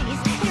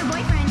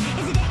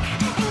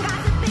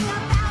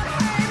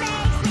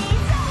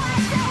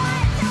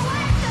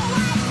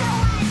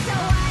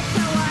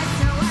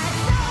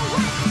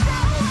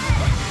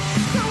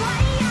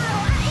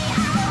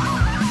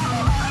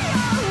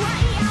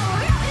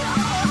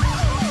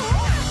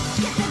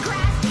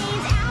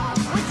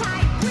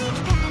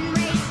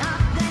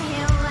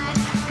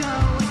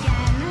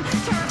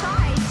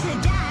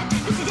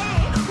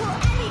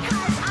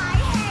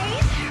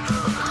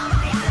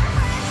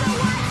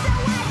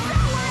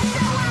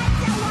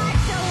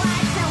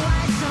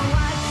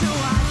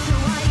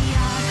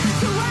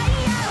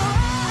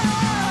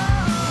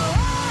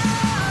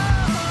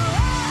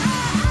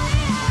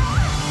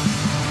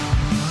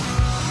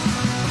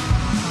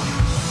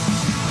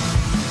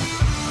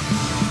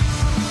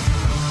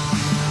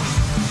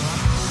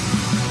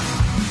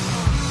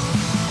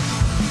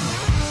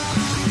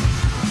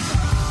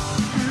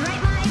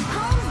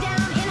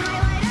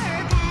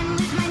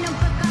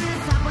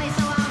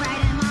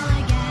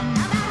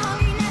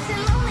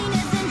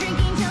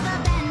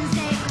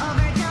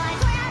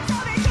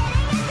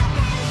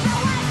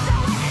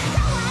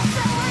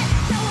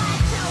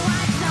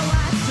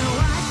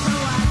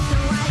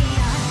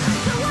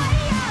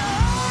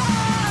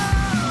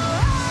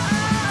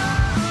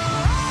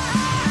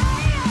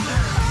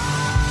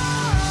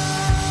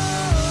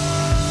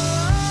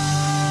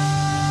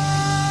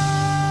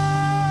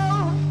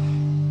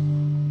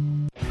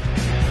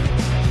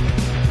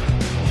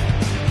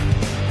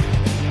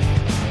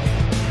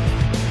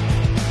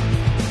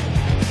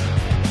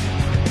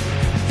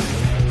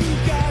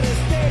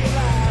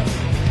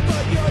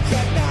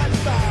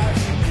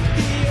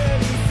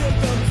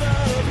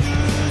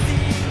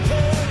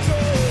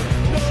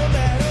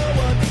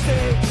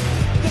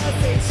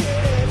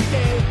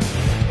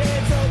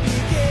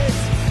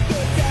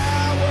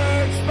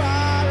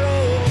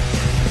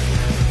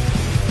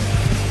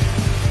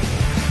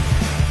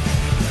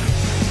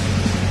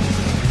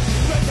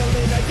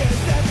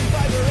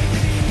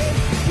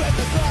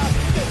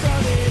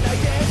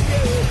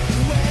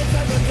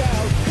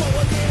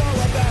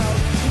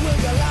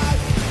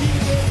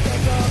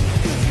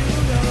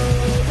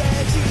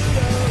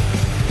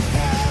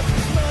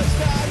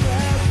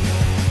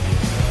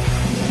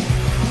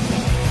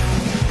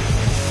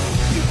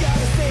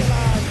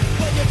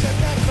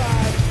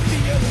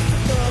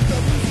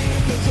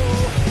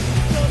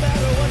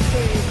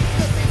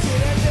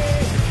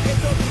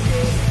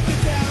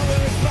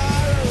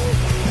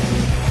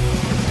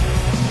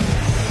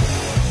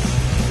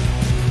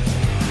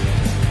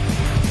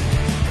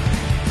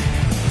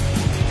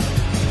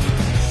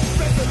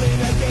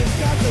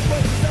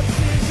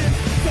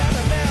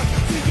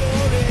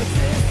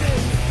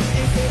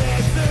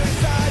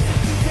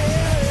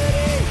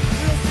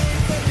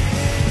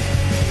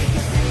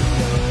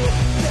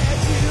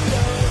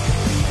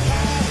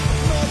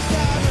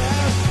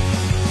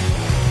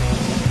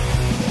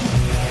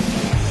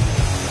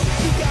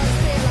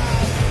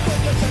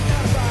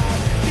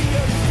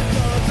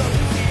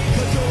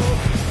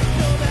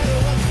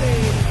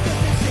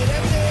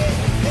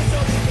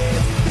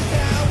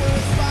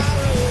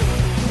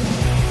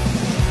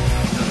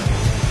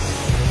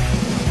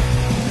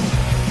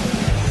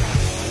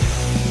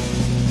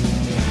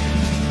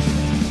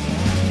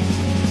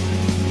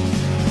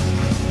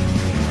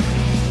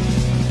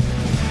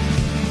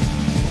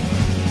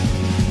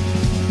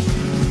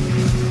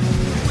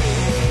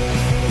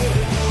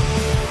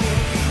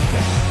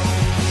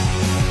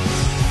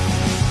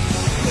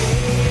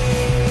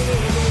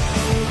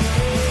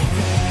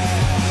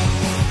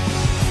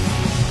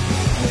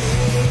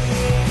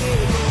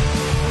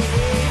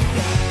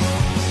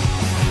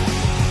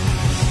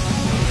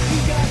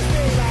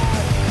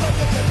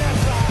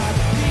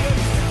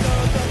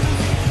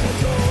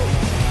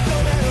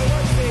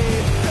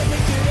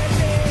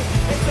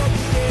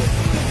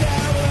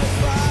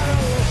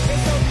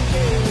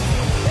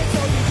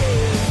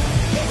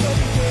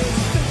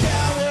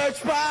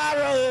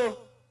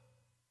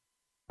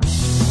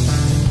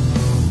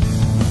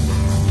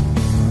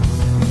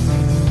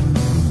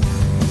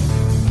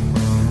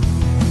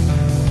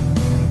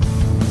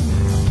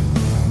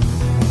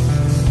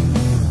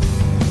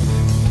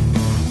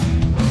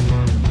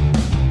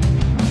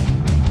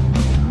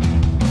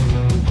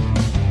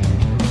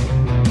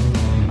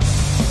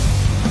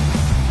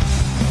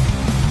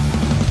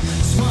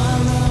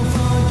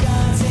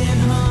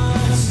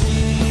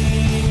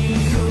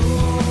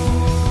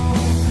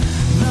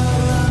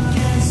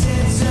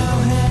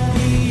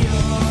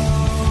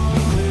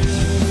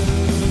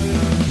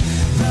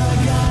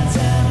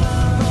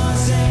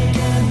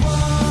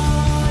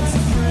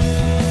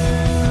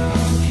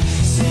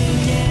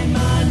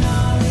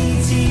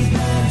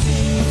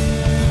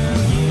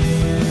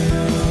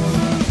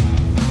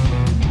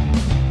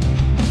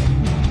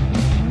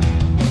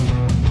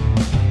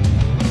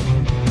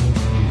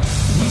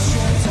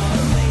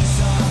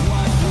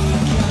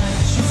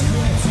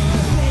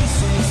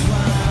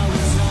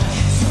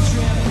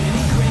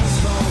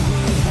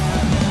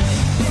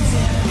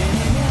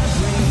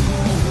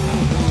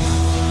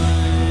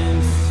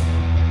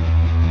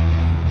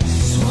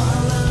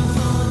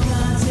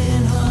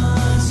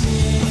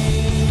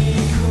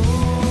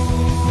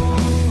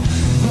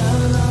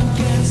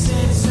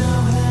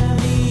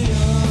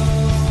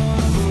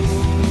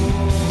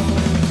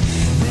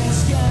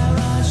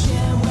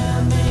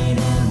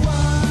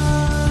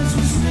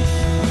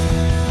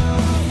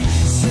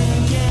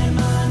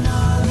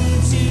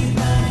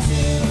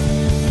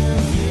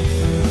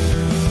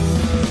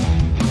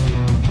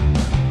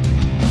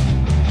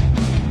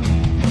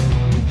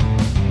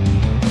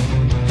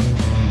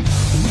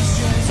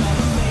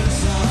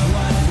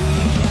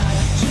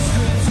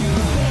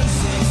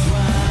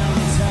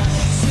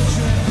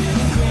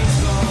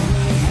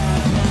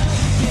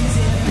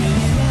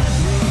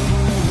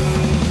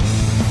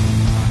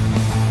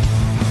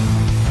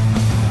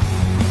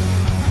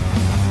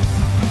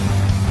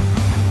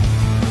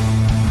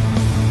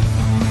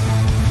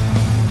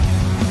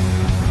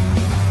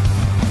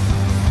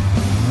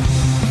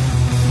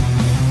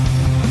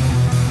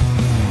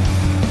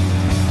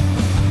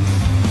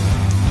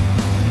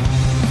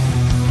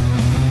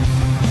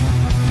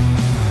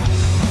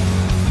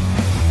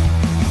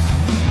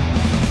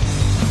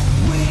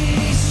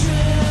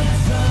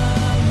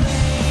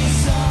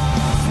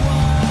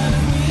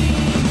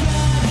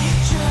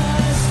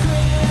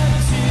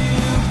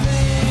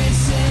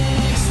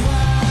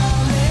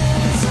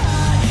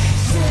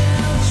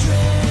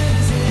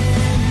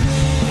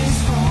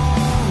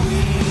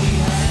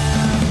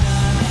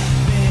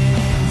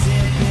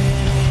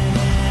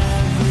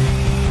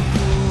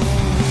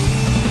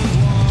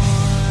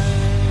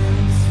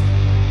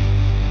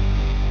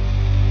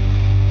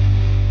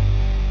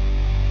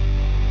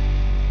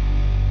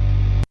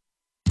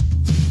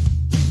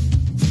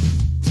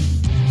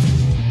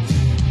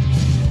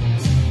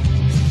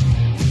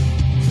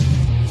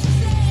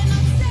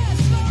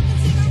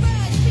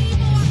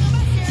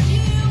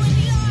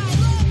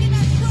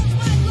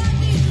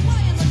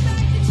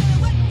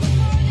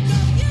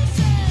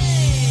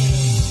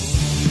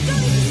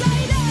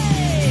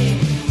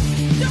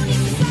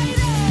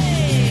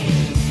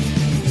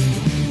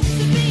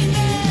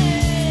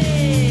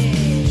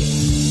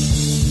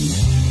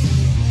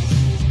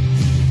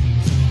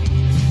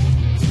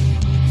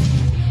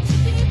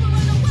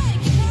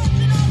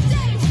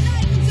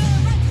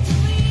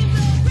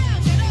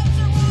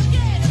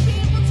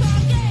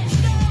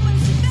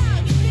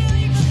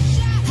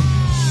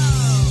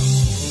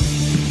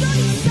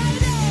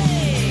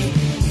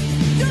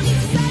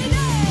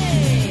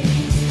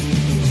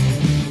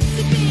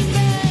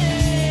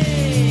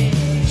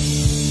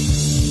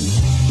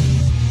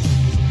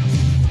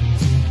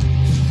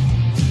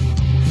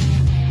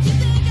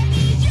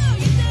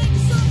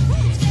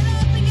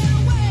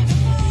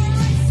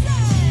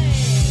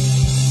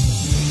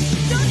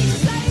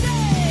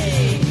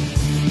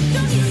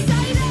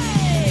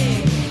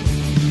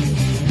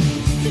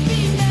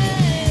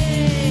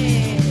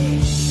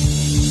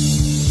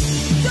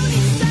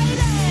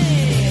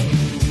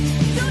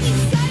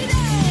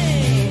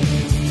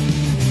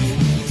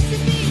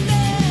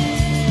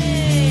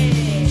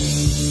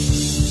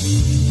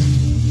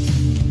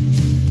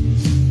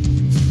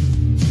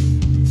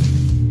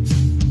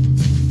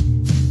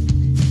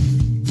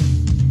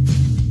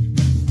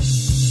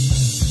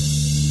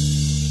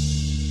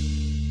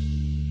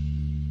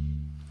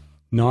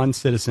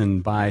Non-Citizen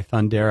by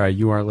Thundera.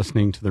 You are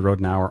listening to the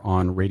Rodent Hour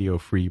on Radio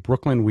Free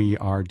Brooklyn. We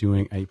are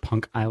doing a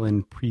Punk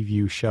Island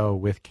preview show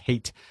with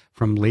Kate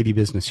from Lady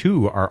Business,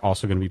 who are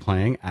also going to be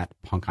playing at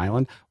Punk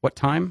Island. What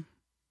time?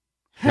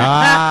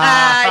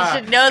 I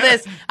should know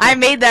this. I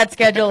made that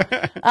schedule.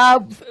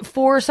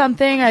 4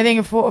 something. I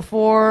think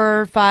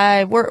 4,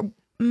 5.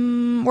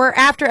 We're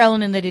after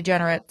Ellen and the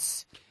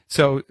Degenerates.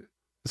 So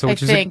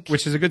which is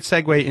a good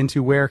segue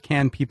into where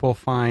can people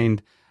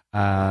find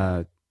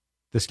the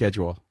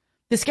schedule.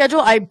 The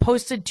schedule I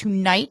posted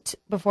tonight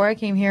before I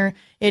came here.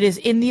 It is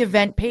in the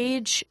event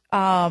page.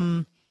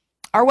 Our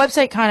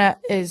website kind of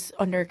is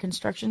under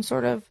construction,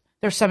 sort of.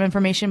 There's some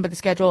information, but the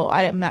schedule,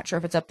 I'm not sure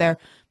if it's up there.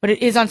 But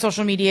it is on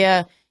social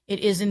media.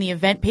 It is in the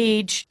event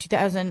page,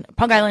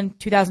 Punk Island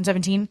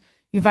 2017.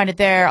 You can find it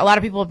there. A lot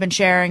of people have been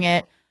sharing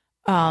it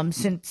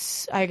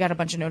since I got a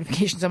bunch of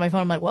notifications on my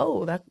phone. I'm like,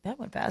 whoa, that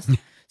went fast.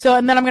 So,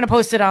 and then I'm going to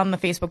post it on the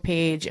Facebook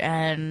page,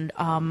 and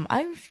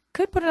I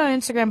could put it on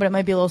Instagram, but it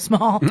might be a little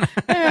small.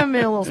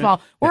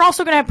 We're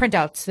also going to have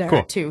printouts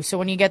there, too. So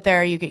when you get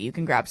there, you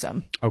can grab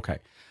some. Okay.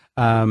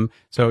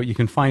 So you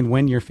can find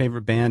when your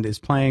favorite band is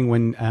playing,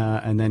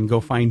 and then go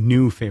find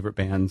new favorite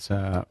bands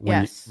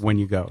when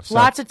you go. So,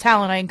 lots of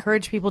talent. I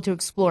encourage people to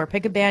explore.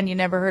 Pick a band you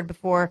never heard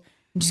before,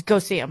 and just go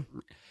see them.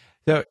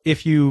 So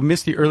if you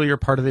missed the earlier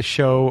part of this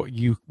show,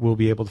 you will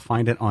be able to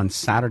find it on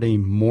Saturday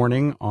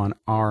morning on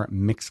our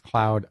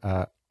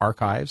Mixcloud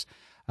archives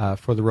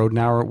for the Rodent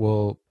Hour.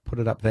 We'll put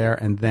it up there,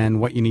 and then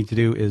what you need to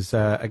do is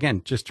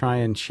again just try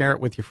and share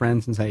it with your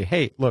friends and say,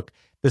 "Hey, look,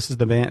 this is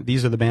the band.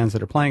 These are the bands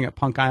that are playing at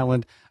Punk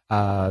Island.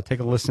 Take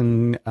a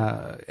listen,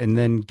 and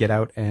then get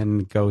out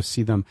and go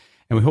see them."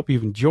 And we hope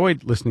you've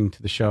enjoyed listening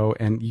to the show,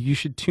 and you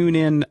should tune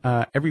in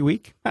every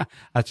week.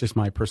 That's just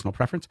my personal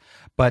preference.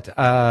 But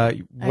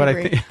what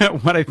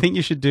I think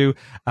you should do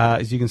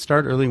is you can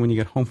start early when you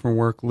get home from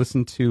work.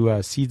 Listen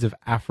to Seeds of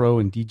Afro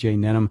and DJ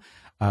Nenham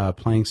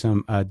playing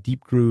some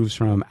deep grooves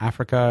from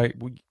Africa.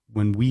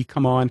 When we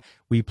come on,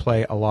 we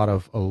play a lot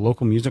of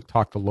local music,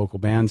 talk to local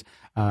bands.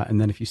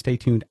 And then if you stay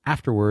tuned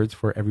afterwards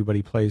for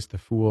Everybody Plays the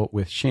Fool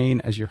with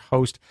Shane as your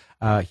host,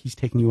 he's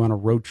taking you on a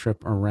road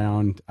trip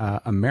around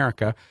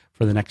America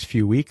for the next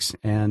few weeks.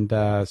 And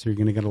so you're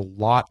going to get a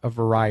lot of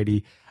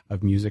variety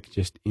of music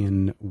just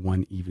in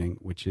one evening,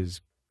 which is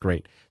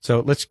great.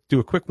 So let's do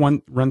a quick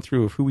run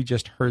through of who we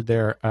just heard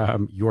there.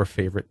 Your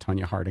favorite,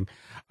 Tonya Harding.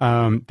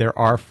 There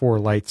are 4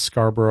 Lights,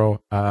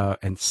 Scarborough,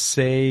 and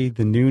say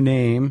the new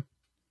name.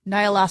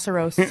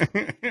 Nihilaceros. Say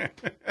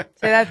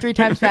that 3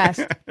 times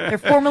fast. They're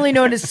formerly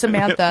known as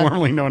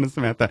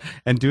Samantha.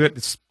 And do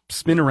it,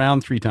 spin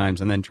around 3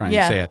 times and then try and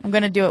say it. I'm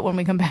going to do it when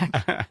we come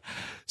back.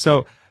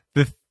 So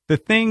the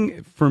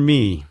thing for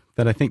me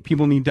that I think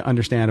people need to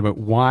understand about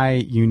why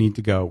you need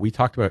to go, we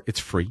talked about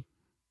it's free.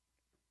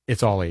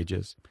 It's all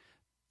ages.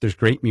 There's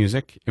great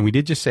music. And we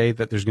did just say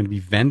that there's going to be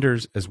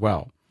vendors as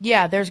well.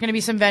 Yeah, there's going to be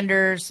some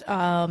vendors.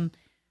 I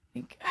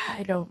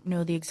don't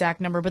know the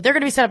exact number, but they're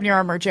going to be set up near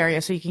our merch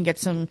area, so you can get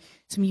some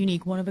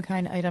unique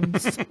one-of-a-kind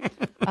items.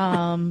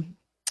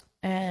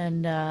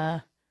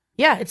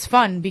 It's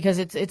fun because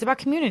it's about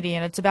community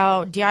and it's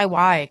about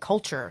DIY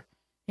culture.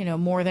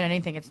 More than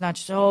anything, it's not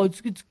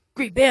just it's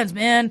great bands,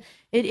 man.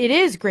 It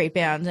is great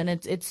bands, and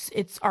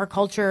it's our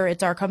culture.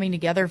 It's our coming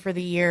together for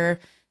the year.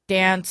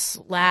 Dance,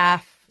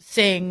 laugh,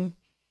 sing,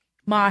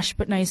 mosh,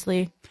 but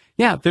nicely.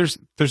 Yeah, there's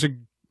a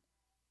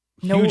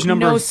huge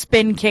number. No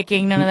spin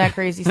kicking, none of that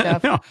crazy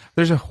stuff. No,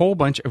 there's a whole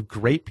bunch of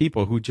great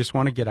people who just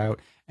want to get out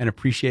and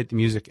appreciate the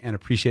music and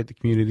appreciate the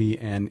community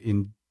and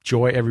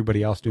enjoy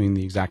everybody else doing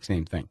the exact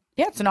same thing.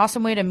 Yeah, it's an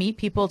awesome way to meet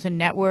people, to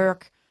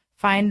network,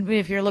 find,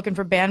 if you're looking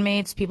for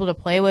bandmates, people to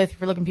play with, if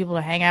you're looking for people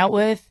to hang out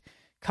with,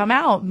 come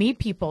out, meet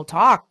people,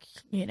 talk,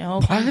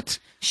 What?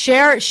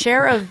 Share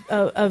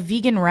a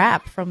vegan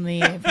wrap from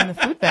the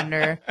food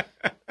vendor.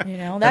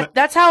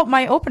 That's how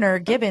my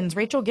opener,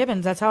 Rachel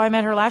Gibbons, that's how I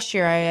met her last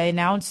year. I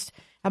announced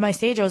at my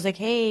stage, I was like,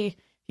 hey, if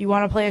you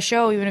want to play a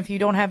show, even if you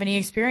don't have any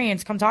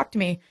experience, come talk to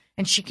me.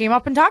 And she came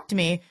up and talked to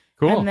me.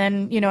 Cool. And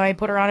then, I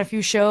put her on a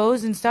few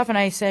shows and stuff. And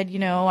I said,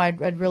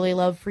 I'd really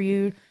love for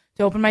you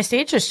to open my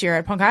stage this year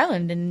at Punk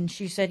Island. And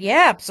she said,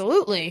 yeah,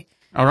 absolutely.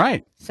 All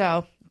right.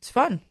 So it's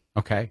fun.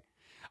 Okay.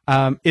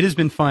 It has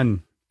been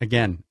fun.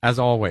 Again, as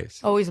always.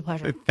 Always a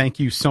pleasure. Thank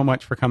you so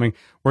much for coming.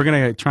 We're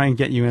going to try and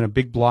get you in a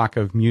big block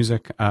of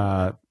music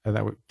that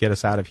would get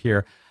us out of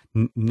here.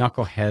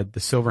 Knucklehead, the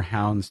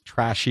Silverhounds,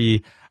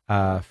 Trashy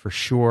for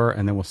sure,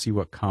 and then we'll see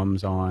what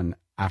comes on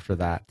after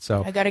that.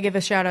 So I got to give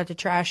a shout out to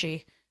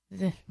Trashy.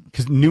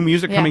 Because new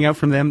music coming out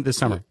from them this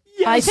summer.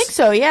 Yes. I think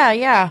so, yeah.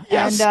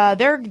 Yes. And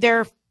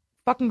they're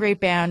fucking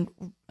great band.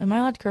 Am I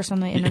allowed to curse on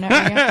the internet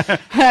right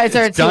now?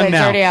 It's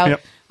already out.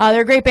 Yep.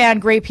 They're a great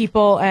band, great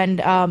people, and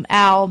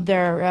Al,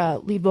 their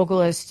lead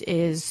vocalist,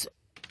 is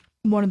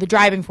one of the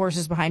driving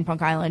forces behind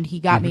Punk Island. He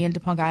got me into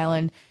Punk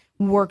Island,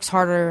 works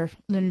harder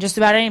than just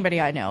about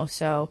anybody I know,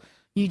 so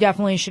you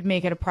definitely should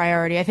make it a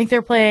priority. I think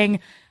they're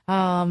playing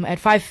at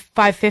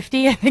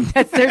 5:50. I think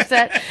that's their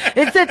set.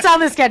 It's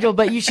on the schedule,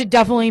 but you should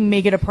definitely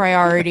make it a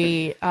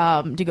priority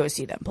to go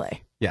see them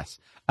play. Yes.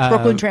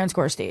 Brooklyn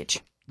Transcore stage.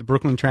 The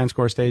Brooklyn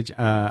Transcore stage.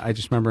 I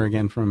just remember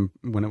again from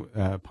when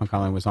Punk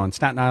Island was on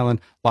Staten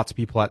Island. Lots of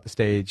people at the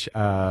stage,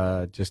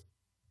 just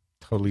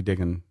totally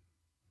digging.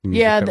 The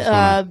music that was going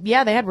on.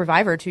 Yeah, they had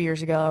Reviver 2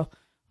 years ago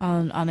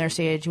on their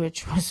stage,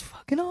 which was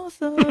fucking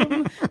awesome.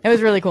 It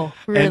was really cool,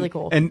 really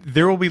cool. And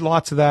there will be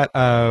lots of that.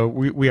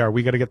 We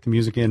got to get the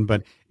music in,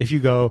 but if you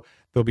go,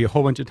 there'll be a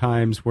whole bunch of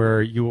times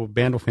where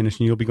band will finish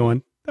and you'll be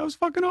going, that was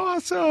fucking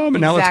awesome.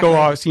 And now let's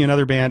go see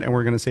another band, and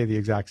we're going to say the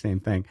exact same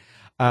thing.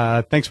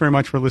 Thanks very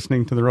much for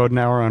listening to The Rodent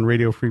Hour on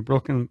Radio Free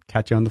Brooklyn.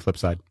 Catch you on the flip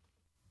side.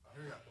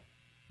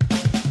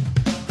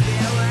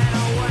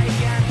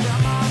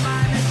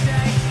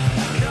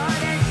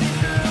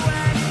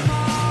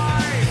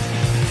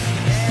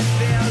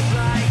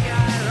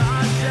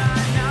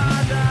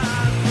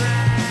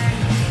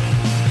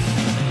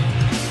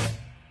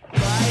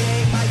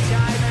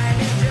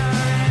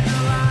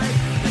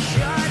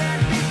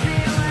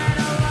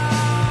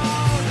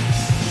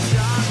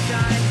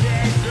 Sometimes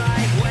it's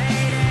like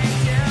waiting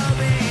to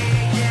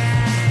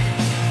begin.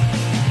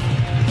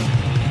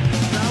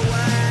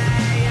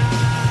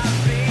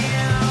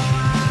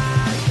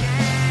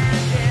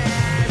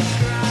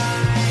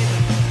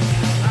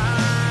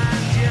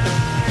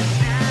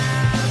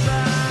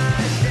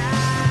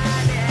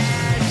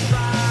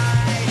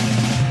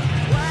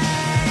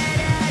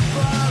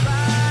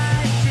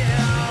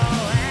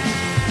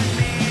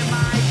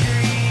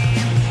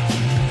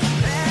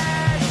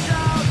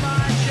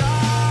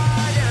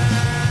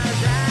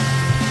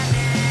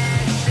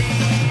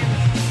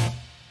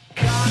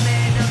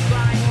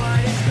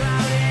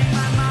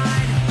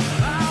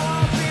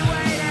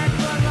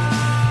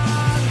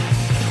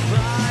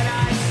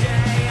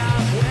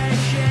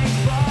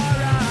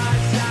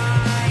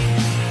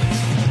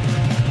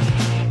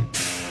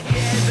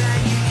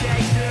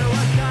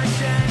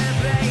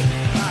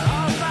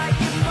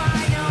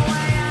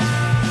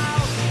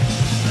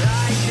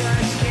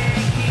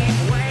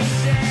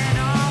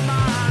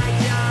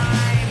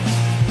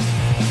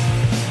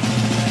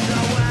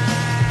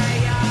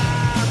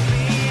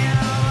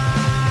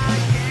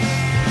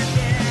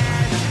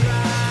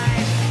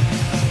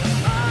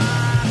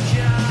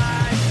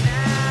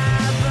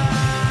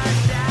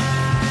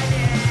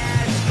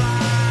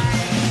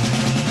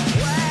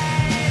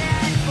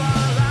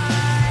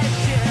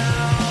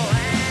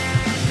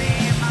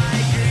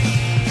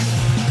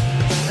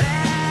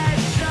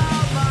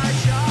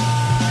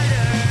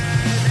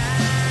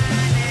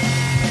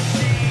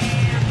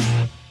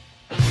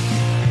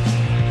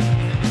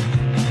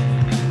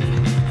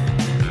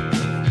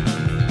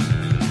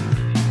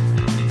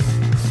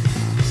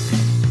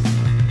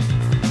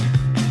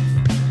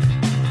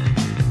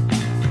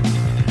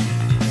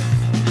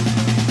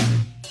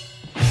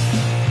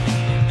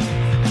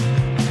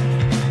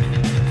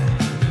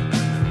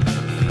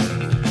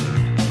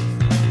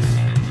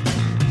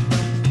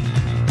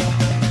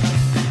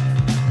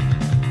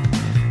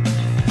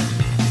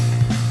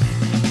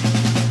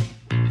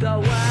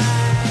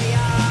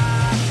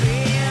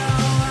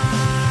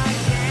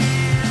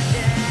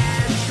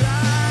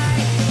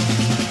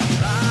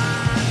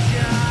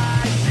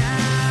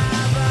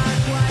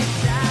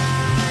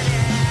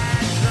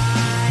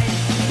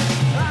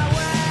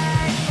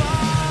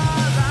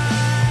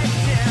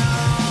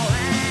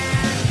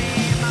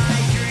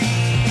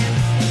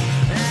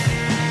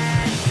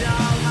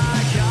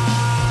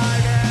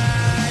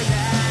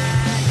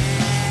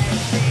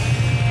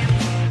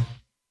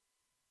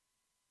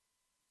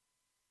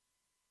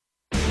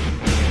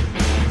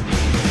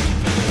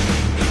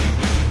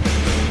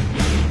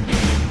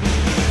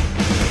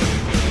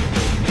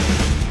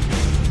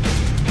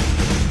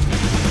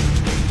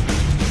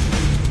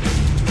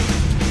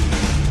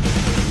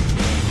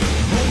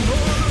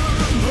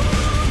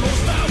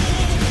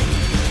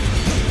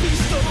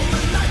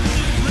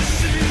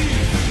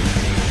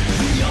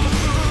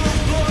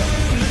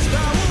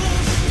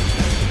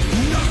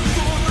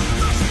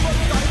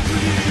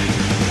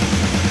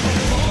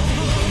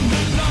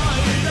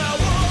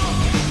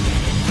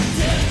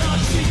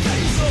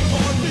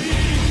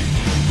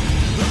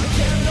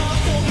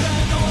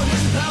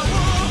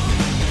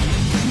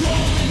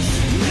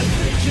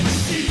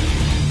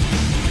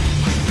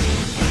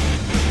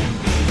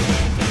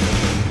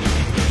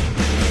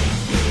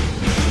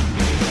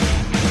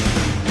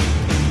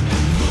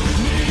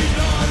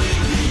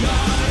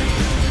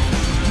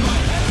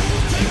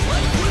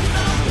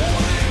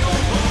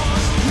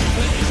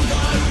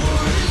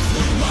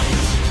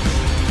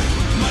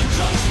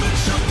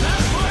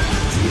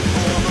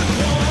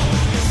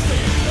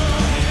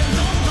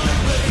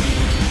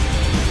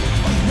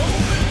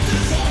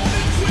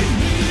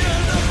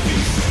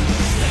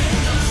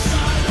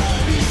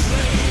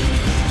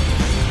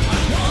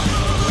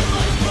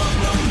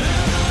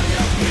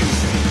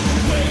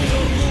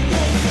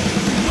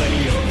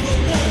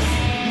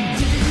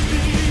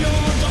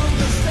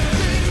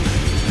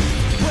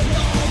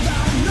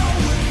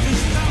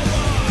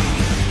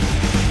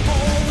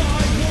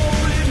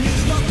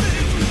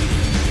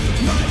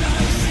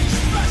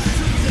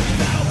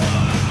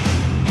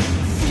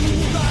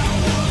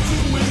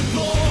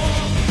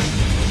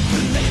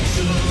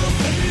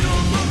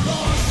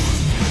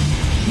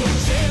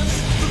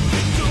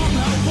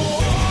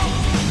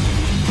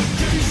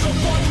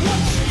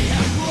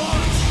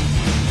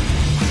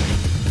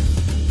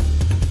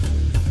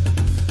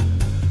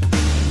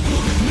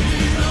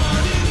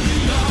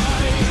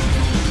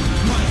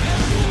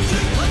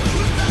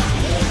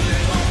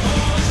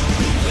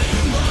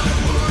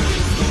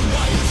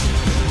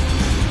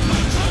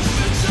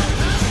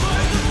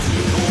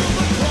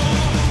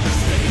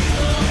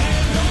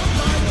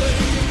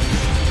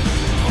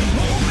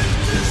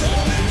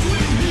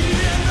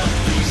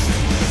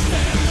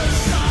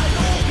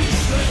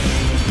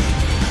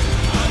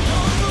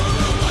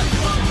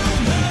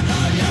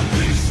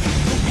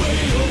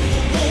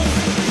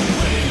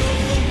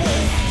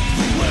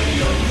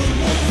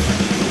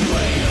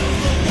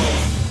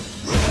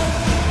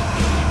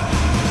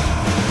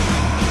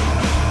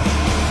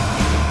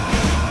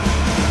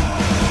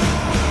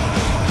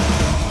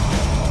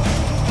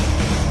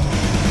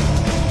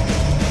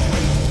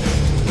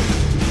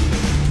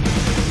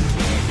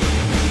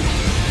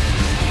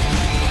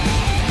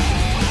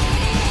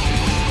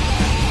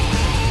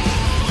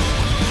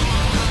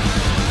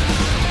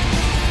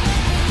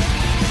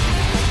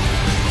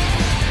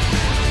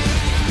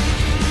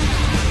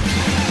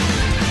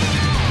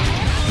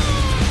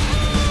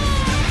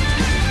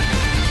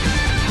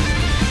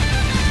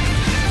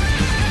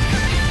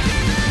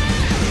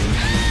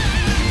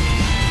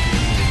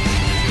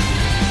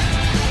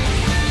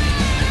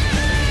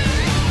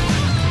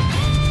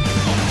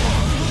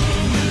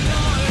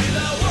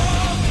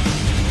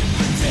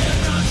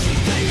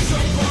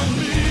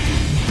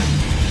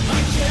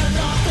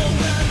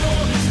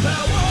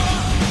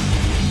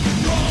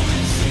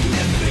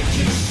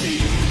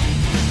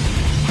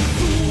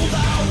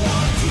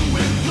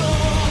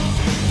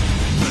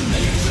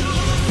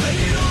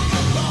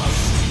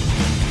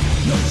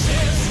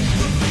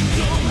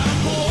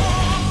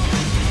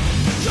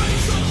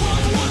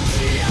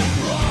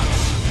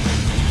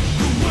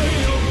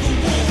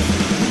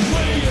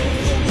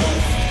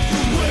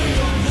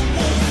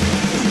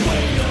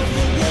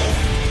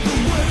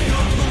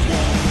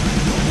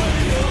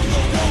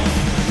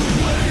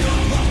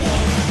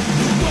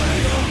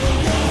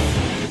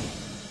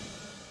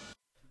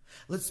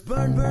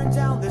 burn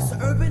down this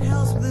urban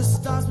house with the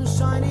stars been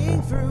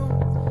shining through.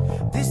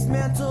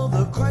 Dismantle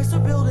the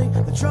Chrysler building,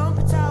 the Trump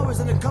towers,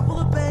 and a couple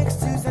of banks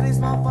too. Setting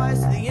small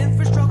fires to the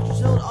infrastructure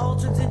till it all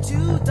turns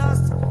into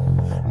dust.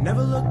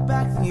 Never look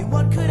back thinking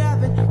what could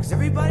happen, cause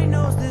everybody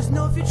knows there's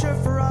no future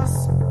for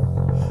us.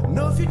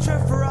 No future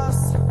for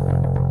us.